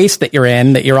broad space that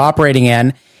you're operating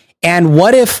in. And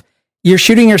what if you're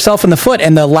shooting yourself in the foot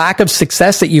and the lack of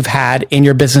success that you've had in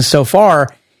your business so far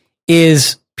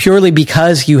is purely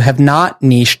because you have not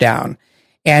niched down?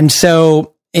 And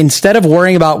so instead of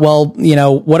worrying about,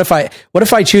 what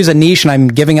if I choose a niche and I'm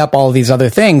giving up all of these other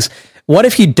things? What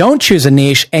if you don't choose a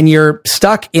niche and you're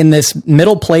stuck in this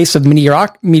middle place of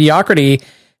mediocrity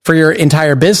for your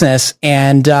entire business?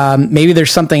 And maybe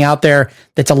there's something out there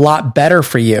that's a lot better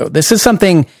for you. This is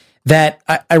something that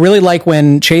I really like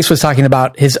when Chase was talking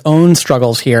about his own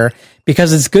struggles here,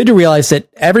 because it's good to realize that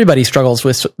everybody struggles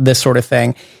with this sort of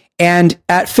thing. And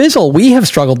at Fizzle, we have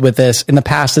struggled with this in the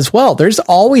past as well. There's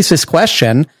always this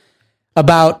question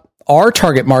about our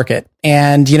target market.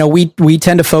 And, we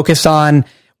tend to focus on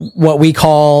what we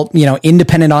call,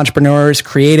 independent entrepreneurs,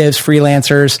 creatives,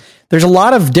 freelancers. There's a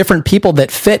lot of different people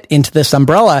that fit into this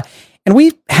umbrella. And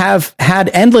we have had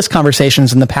endless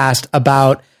conversations in the past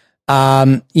about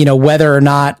whether or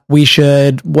not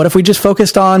what if we just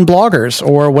focused on bloggers,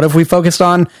 or what if we focused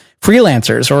on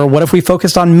freelancers, or what if we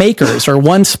focused on makers, or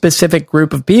one specific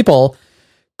group of people?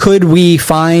 Could we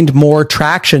find more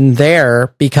traction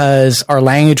there because our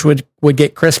language would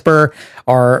get crisper,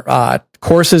 our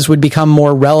courses would become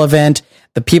more relevant,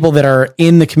 the people that are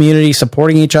in the community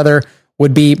supporting each other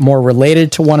would be more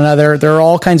related to one another? There are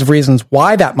all kinds of reasons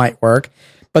why that might work.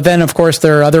 But then, of course,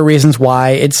 there are other reasons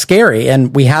why it's scary,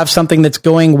 and we have something that's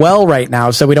going well right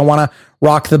now, so we don't want to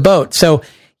rock the boat. So,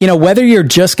 whether you're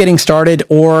just getting started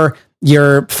or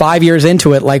you're 5 years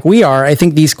into it like we are, I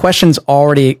think these questions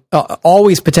already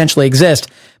always potentially exist.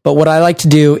 But what I like to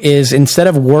do is, instead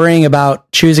of worrying about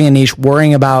choosing a niche,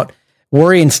 worry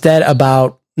instead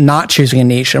about not choosing a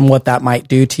niche and what that might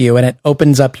do to you. And it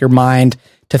opens up your mind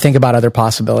to think about other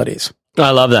possibilities.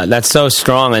 I love that. That's so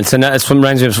strong. And so that's what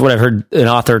reminds me of what I've heard an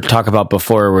author talk about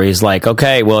before, where he's like,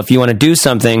 okay, well, if you want to do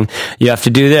something, you have to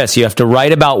do this. You have to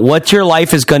write about what your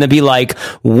life is going to be like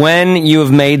when you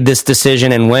have made this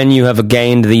decision and when you have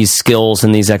gained these skills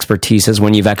and these expertises,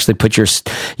 when you've actually put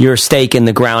your stake in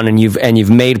the ground and you've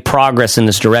made progress in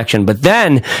this direction. But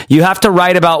then you have to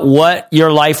write about what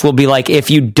your life will be like if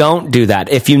you don't do that,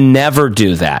 if you never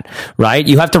do that, right?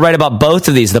 You have to write about both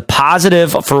of these, the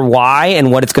positive for why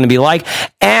and what it's going to be like,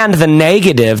 and the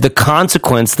negative, the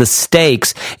consequence, the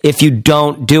stakes, if you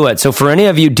don't do it. So for any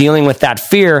of you dealing with that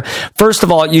fear, first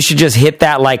of all, you should just hit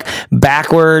that like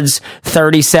backwards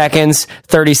 30 seconds,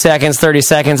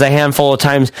 a handful of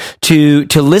times to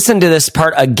listen to this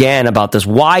part again about this.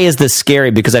 Why is this scary?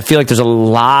 Because I feel like there's a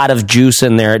lot of juice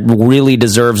in there. It really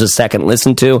deserves a second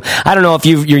listen to. I don't know if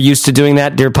you're used to doing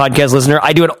that, dear podcast listener.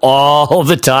 I do it all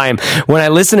the time. When I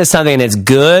listen to something and it's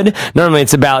good, normally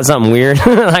it's about something weird.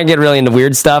 I get really into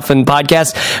weird stuff in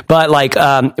podcasts, but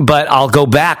I'll go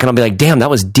back and I'll be like, damn, that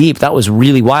was deep. That was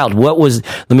really wild.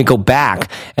 Let me go back.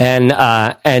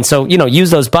 And so, use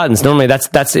those buttons. Normally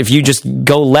that's if you just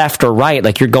go left or right,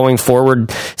 like you're going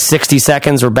forward 60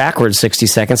 seconds or backwards 60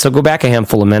 seconds. So go back a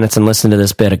handful of minutes and listen to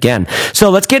this bit again. So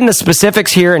let's get into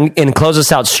specifics here and close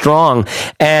us out strong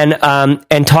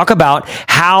and talk about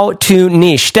how to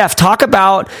niche. Steph, talk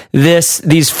about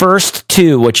these first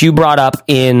two, what you brought up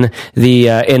in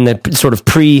the sort of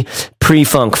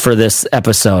pre-funk for this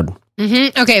episode.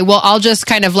 Mm-hmm. Okay, well, I'll just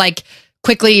kind of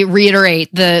quickly reiterate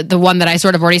the one that I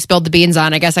sort of already spilled the beans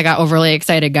on. I guess I got overly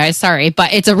excited, guys. Sorry,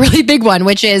 but it's a really big one,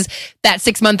 which is that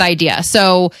 6-month idea.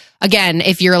 So again,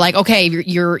 if you're like, okay,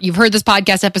 you've heard this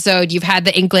podcast episode, you've had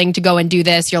the inkling to go and do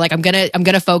this, you're like, I'm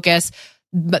gonna focus.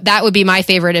 But that would be my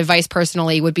favorite advice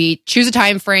personally, would be choose a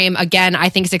time frame. Again, I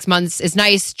think 6 months is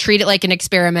nice. Treat it like an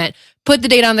experiment. Put the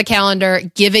date on the calendar,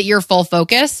 give it your full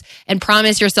focus, and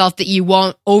promise yourself that you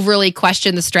won't overly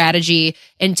question the strategy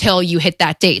until you hit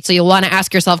that date. So you'll want to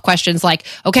ask yourself questions like,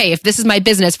 okay, if this is my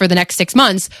business for the next 6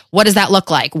 months, what does that look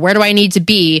like? Where do I need to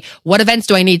be? What events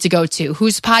do I need to go to?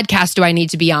 Whose podcast do I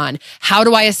need to be on? How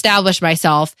do I establish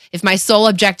myself if my sole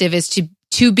objective is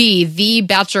to be the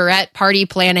bachelorette party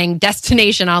planning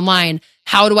destination online?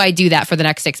 How do I do that for the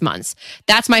next 6 months?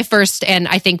 That's my first and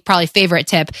I think probably favorite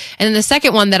tip. And then the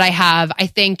second one that I have, I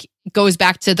think goes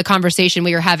back to the conversation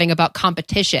we were having about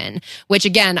competition, which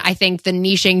again, I think the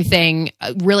niching thing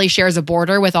really shares a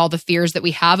border with all the fears that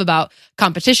we have about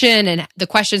competition and the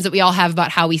questions that we all have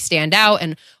about how we stand out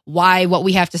and why what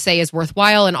we have to say is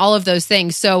worthwhile and all of those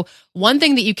things. So one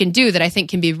thing that you can do that I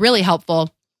think can be really helpful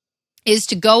is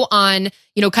to go on,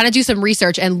 kind of do some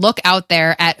research and look out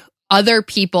there at other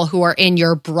people who are in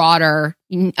your broader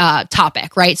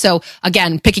topic, right? So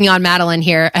again, picking on Madeline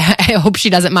here, I hope she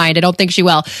doesn't mind. I don't think she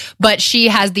will, but she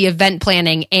has the event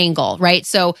planning angle, right?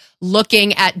 So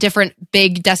looking at different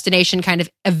big destination kind of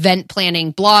event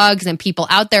planning blogs and people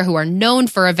out there who are known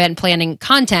for event planning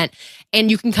content,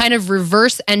 and you can kind of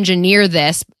reverse engineer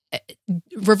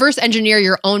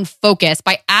your own focus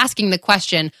by asking the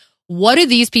question, what are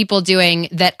these people doing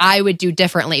that I would do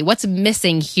differently? What's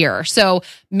missing here? So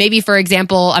maybe, for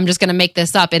example, I'm just going to make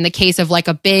this up. In the case of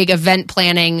a big event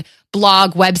planning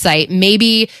blog website,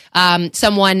 maybe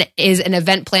someone is an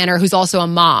event planner who's also a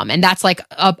mom, and that's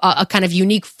a kind of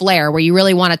unique flair where you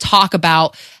really want to talk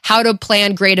about how to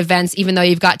plan great events even though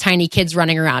you've got tiny kids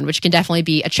running around, which can definitely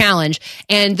be a challenge.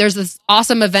 And there's this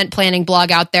awesome event planning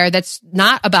blog out there that's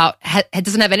not about, it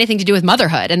doesn't have anything to do with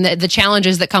motherhood and the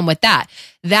challenges that come with that.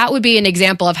 That would be an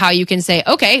example of how you can say,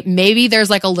 okay, maybe there's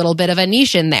a little bit of a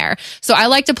niche in there. So I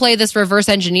like to play this reverse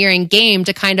engineering game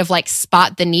to kind of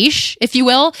spot the niche, if you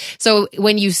will. So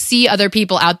when you see other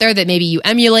people out there that maybe you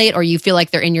emulate or you feel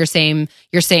like they're in your same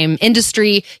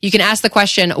industry, you can ask the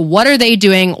question, what are they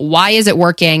doing? Why is it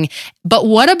working? But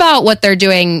what about what they're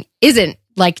doing isn't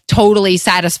like totally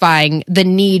satisfying the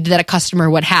need that a customer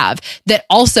would have. That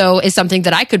also is something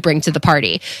that I could bring to the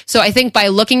party. So I think by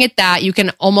looking at that, you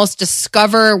can almost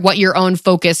discover what your own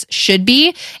focus should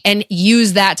be and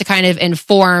use that to kind of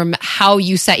inform how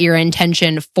you set your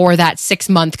intention for that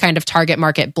 6-month kind of target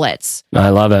market blitz. I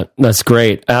love it. That's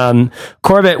great.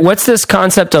 Corbett, what's this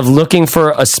concept of looking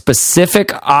for a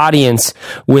specific audience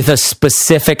with a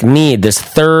specific need? This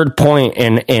third point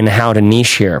in how to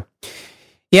niche here.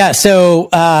 Yeah. So,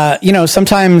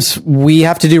 sometimes we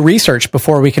have to do research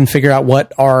before we can figure out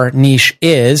what our niche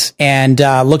is. And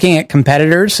looking at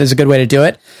competitors is a good way to do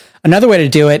it. Another way to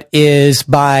do it is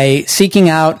by seeking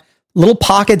out little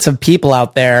pockets of people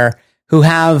out there who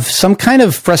have some kind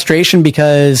of frustration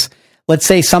because, let's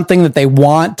say, something that they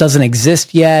want doesn't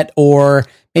exist yet, or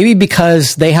maybe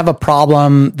because they have a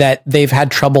problem that they've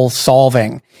had trouble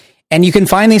solving. And you can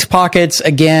find these pockets,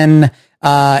 again,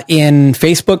 in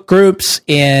Facebook groups,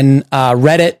 in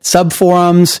Reddit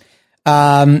subforums.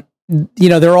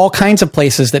 There are all kinds of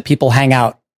places that people hang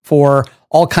out for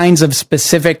all kinds of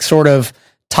specific sort of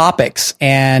topics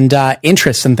and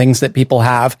interests and things that people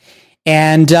have.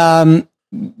 And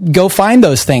go find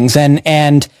those things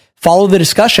and follow the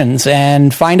discussions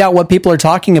and find out what people are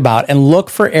talking about and look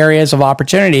for areas of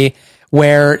opportunity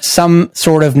where some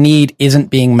sort of need isn't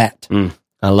being met.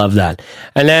 I love that.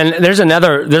 And then there's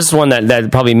this one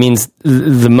that probably means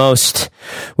the most,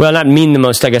 well, not mean the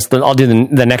most, I guess. I'll do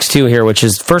the next two here, which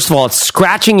is, first of all, it's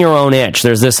scratching your own itch.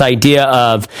 There's this idea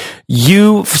of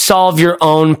you solve your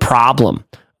own problem,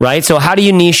 right? So how do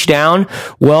you niche down?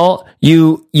 Well,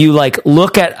 you like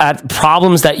look at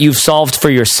problems that you've solved for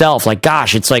yourself. Like,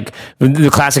 gosh, it's like the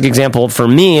classic example for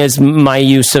me is my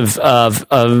use of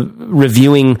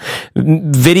reviewing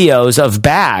videos of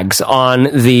bags on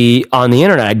the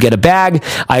internet. I'd get a bag.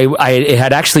 I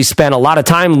had actually spent a lot of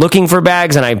time looking for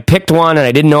bags, and I picked one, and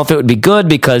I didn't know if it would be good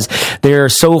because they're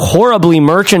so horribly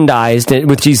merchandised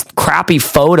with these crappy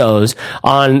photos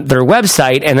on their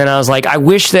website. And then I was like, I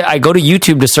wish that I go to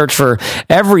YouTube to search for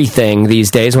everything these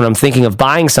days when I'm thinking of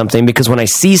buying something, because when I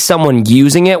see someone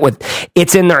using it with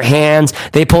it's in their hands,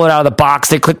 they pull it out of the box,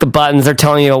 they click the buttons, they're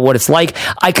telling you what it's like,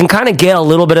 I can kind of get a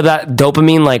little bit of that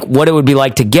dopamine, like what it would be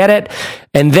like to get it.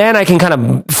 And then I can kind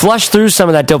of flush through some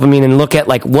of that dopamine and look at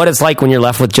like what it's like when you're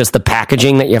left with just the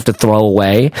packaging that you have to throw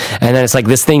away. And then it's like,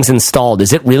 this thing's installed.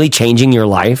 Is it really changing your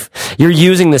life? You're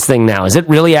using this thing now. Is it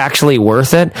really actually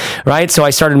worth it? Right? So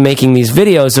I started making these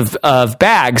videos of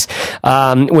bags,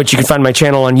 which you can find on my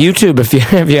channel on YouTube if you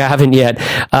haven't yet.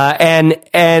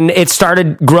 And it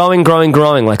started growing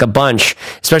like a bunch,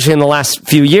 especially in the last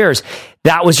few years.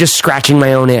 That was just scratching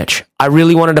my own itch. I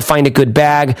really wanted to find a good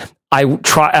bag.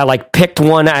 I picked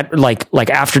one at like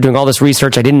after doing all this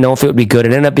research. I didn't know if it would be good.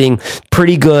 It ended up being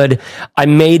pretty good. I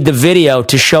made the video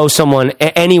to show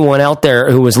anyone out there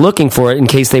who was looking for it in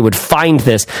case they would find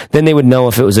this. Then they would know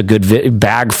if it was a good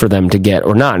bag for them to get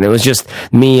or not. And it was just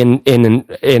me in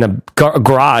a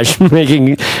garage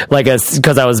making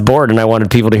because I was bored and I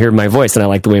wanted people to hear my voice, and I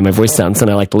like the way my voice sounds,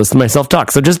 and I like to listen to myself talk.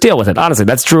 So just deal with it. Honestly,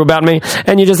 that's true about me,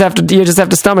 and you just have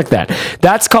to stomach that.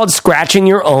 That's called scratching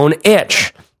your own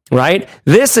itch. Right?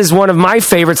 This is one of my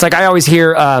favorites. Like I always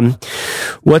hear,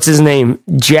 what's his name?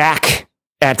 Jack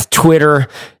at Twitter.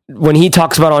 When he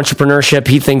talks about entrepreneurship,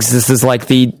 he thinks this is like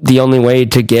the only way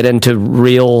to get into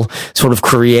real sort of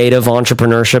creative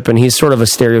entrepreneurship. And he's sort of a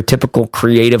stereotypical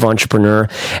creative entrepreneur.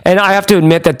 And I have to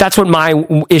admit that that's what my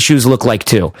issues look like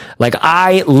too. Like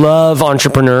I love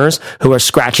entrepreneurs who are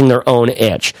scratching their own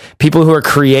itch. People who are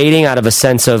creating out of a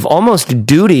sense of almost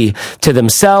duty to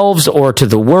themselves or to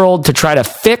the world to try to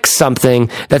fix something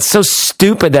that's so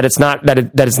stupid that it's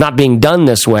not being done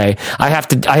this way. I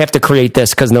have to create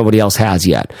this because nobody else has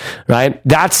yet. Right?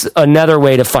 That's another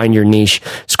way to find your niche,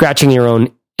 scratching your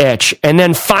own itch. And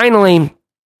then finally,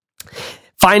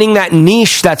 finding that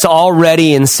niche that's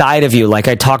already inside of you, like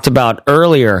I talked about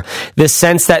earlier, this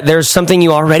sense that there's something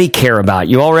you already care about.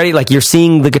 You already, like you're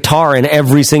seeing the guitar in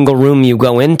every single room you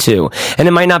go into. And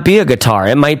it might not be a guitar.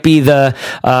 It might be it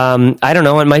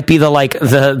might be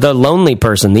the lonely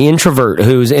person, the introvert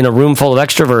who's in a room full of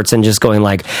extroverts and just going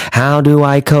like, how do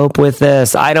I cope with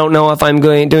this? I don't know if I'm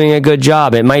doing a good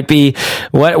job. It might be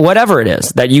whatever it is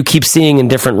that you keep seeing in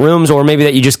different rooms, or maybe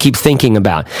that you just keep thinking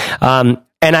about.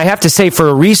 And I have to say, for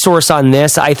a resource on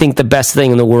this, I think the best thing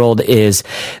in the world is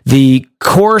the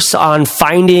course on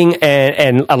finding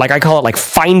and like I call it, like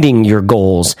finding your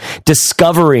goals,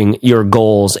 discovering your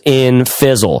goals in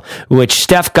Fizzle, which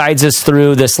Steph guides us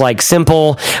through this like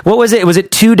simple, what was it? Was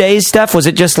it 2 days, Steph? Was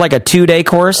it just like a 2-day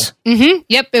course? Mm-hmm.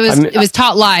 Yep. It was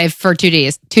taught live for 2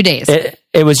 days. 2 days.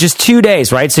 It was just 2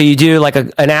 days, right? So you do like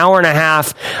an hour and a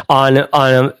half on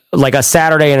like a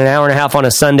Saturday and an hour and a half on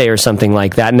a Sunday or something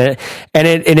like that. And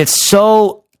it's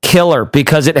so killer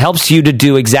because it helps you to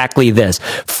do exactly this.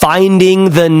 Finding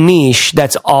the niche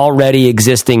that's already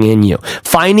existing in you.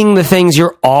 Finding the things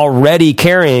you're already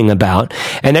caring about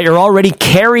and that you're already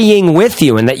carrying with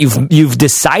you and that you've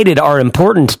decided are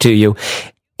important to you.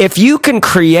 If you can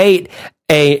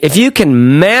if you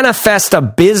can manifest a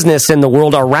business in the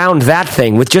world around that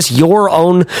thing with just your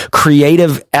own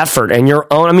creative effort and your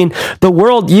own, I mean, the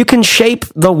world, you can shape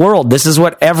the world. This is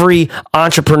what every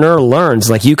entrepreneur learns.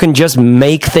 Like you can just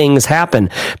make things happen,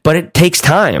 but it takes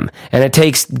time and it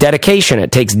takes dedication.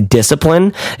 It takes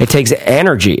discipline. It takes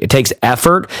energy. It takes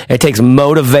effort. It takes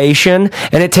motivation,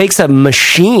 and it takes a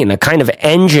machine, a kind of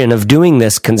engine of doing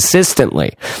this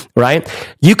consistently, right?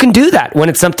 You can do that when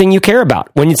it's something you care about,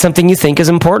 when it's something you think is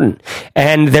important.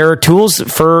 And there are tools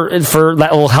for that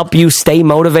will help you stay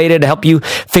motivated, help you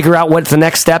figure out what the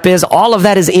next step is. All of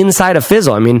that is inside of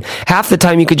Fizzle. I mean, half the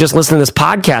time you could just listen to this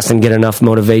podcast and get enough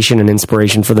motivation and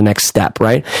inspiration for the next step,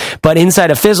 right? But inside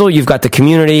of Fizzle, you've got the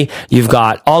community, you've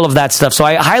got all of that stuff. So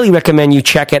I highly recommend you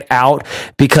check it out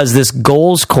because this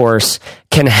goals course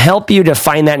can help you to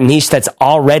find that niche that's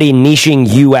already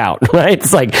niching you out, right?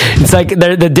 It's like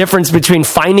the difference between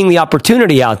finding the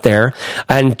opportunity out there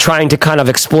and trying to kind of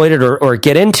exploit it or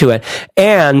get into it,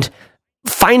 and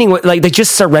finding what, like,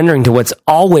 just surrendering to what's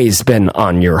always been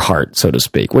on your heart, so to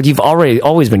speak, what you've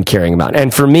always been caring about.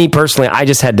 And for me personally, my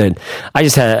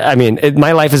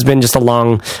life has been just a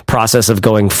long process of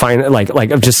going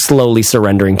of just slowly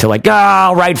surrendering to like,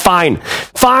 all right, fine.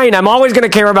 I'm always going to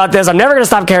care about this. I'm never going to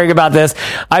stop caring about this.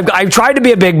 I've tried to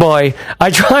be a big boy. I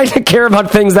tried to care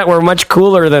about things that were much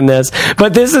cooler than this,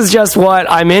 but this is just what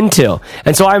I'm into.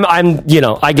 And so I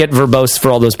get verbose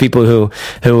for all those people who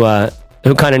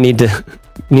kind of need to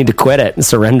quit it and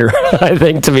surrender, I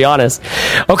think, to be honest.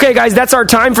 Okay, guys, that's our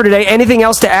time for today. Anything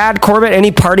else to add, Corbett?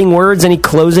 Any parting words? Any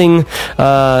closing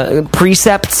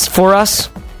precepts for us?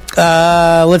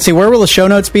 Let's see. Where will the show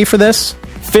notes be for this?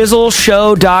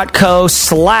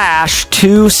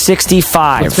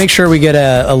 fizzleshow.co/265. Let's make sure we get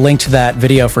a link to that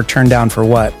video for Turn Down for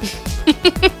What.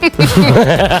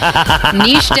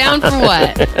 Niche down for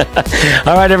what?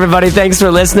 All right, everybody. Thanks for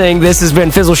listening. This has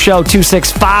been Fizzle Show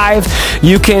 265.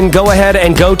 You can go ahead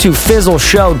and go to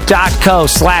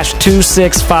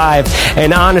fizzleshow.co/265.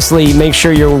 And honestly, make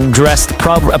sure you're dressed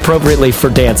appropriately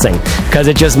for dancing, because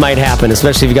it just might happen,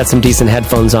 especially if you got some decent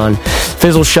headphones on.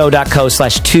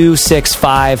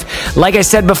 fizzleshow.co/265. Like I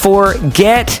said before,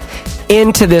 get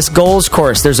into this goals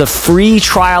course. There's a free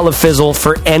trial of Fizzle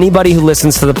for anybody who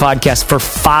listens to the podcast for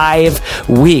 5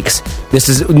 weeks. This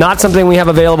is not something we have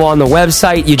available on the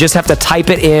website. You just have to type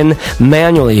it in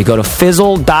manually. You go to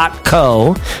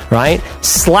fizzle.co, right?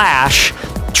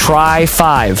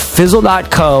 /try5.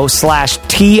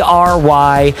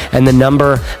 Fizzle.co/TRY and the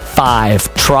number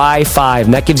 5. Try 5.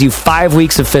 And that gives you 5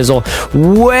 weeks of Fizzle.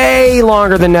 Way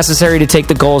longer than necessary to take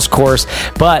the goals course.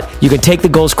 But you can take the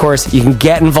goals course. You can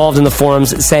get involved in the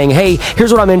forums saying, hey,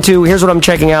 here's what I'm into. Here's what I'm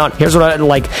checking out. Here's what I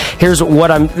like. Here's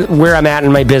where I'm at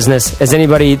in my business. Has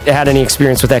anybody had any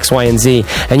experience with X, Y, and Z?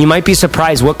 And you might be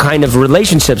surprised what kind of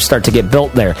relationships start to get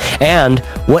built there, and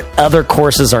what other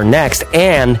courses are next,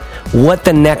 and what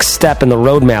the next step in the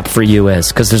roadmap for you is,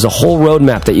 because there's a whole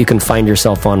roadmap that you can find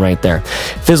yourself on right there.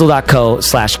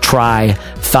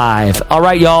 Fizzle.co/try5. All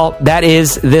right, y'all, that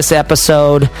is this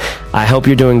episode. I hope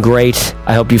you're doing great.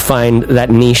 I hope you find that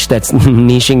niche that's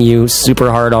niching you super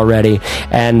hard already,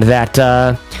 and that,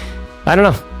 I don't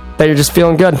know, that you're just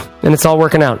feeling good, and it's all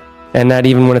working out, and that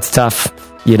even when it's tough,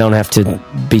 you don't have to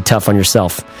be tough on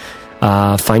yourself.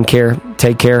 Find care,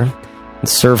 take care, and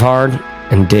serve hard,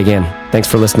 and dig in. Thanks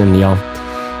for listening, y'all.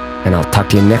 And I'll talk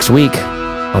to you next week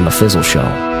on The Fizzle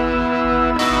Show.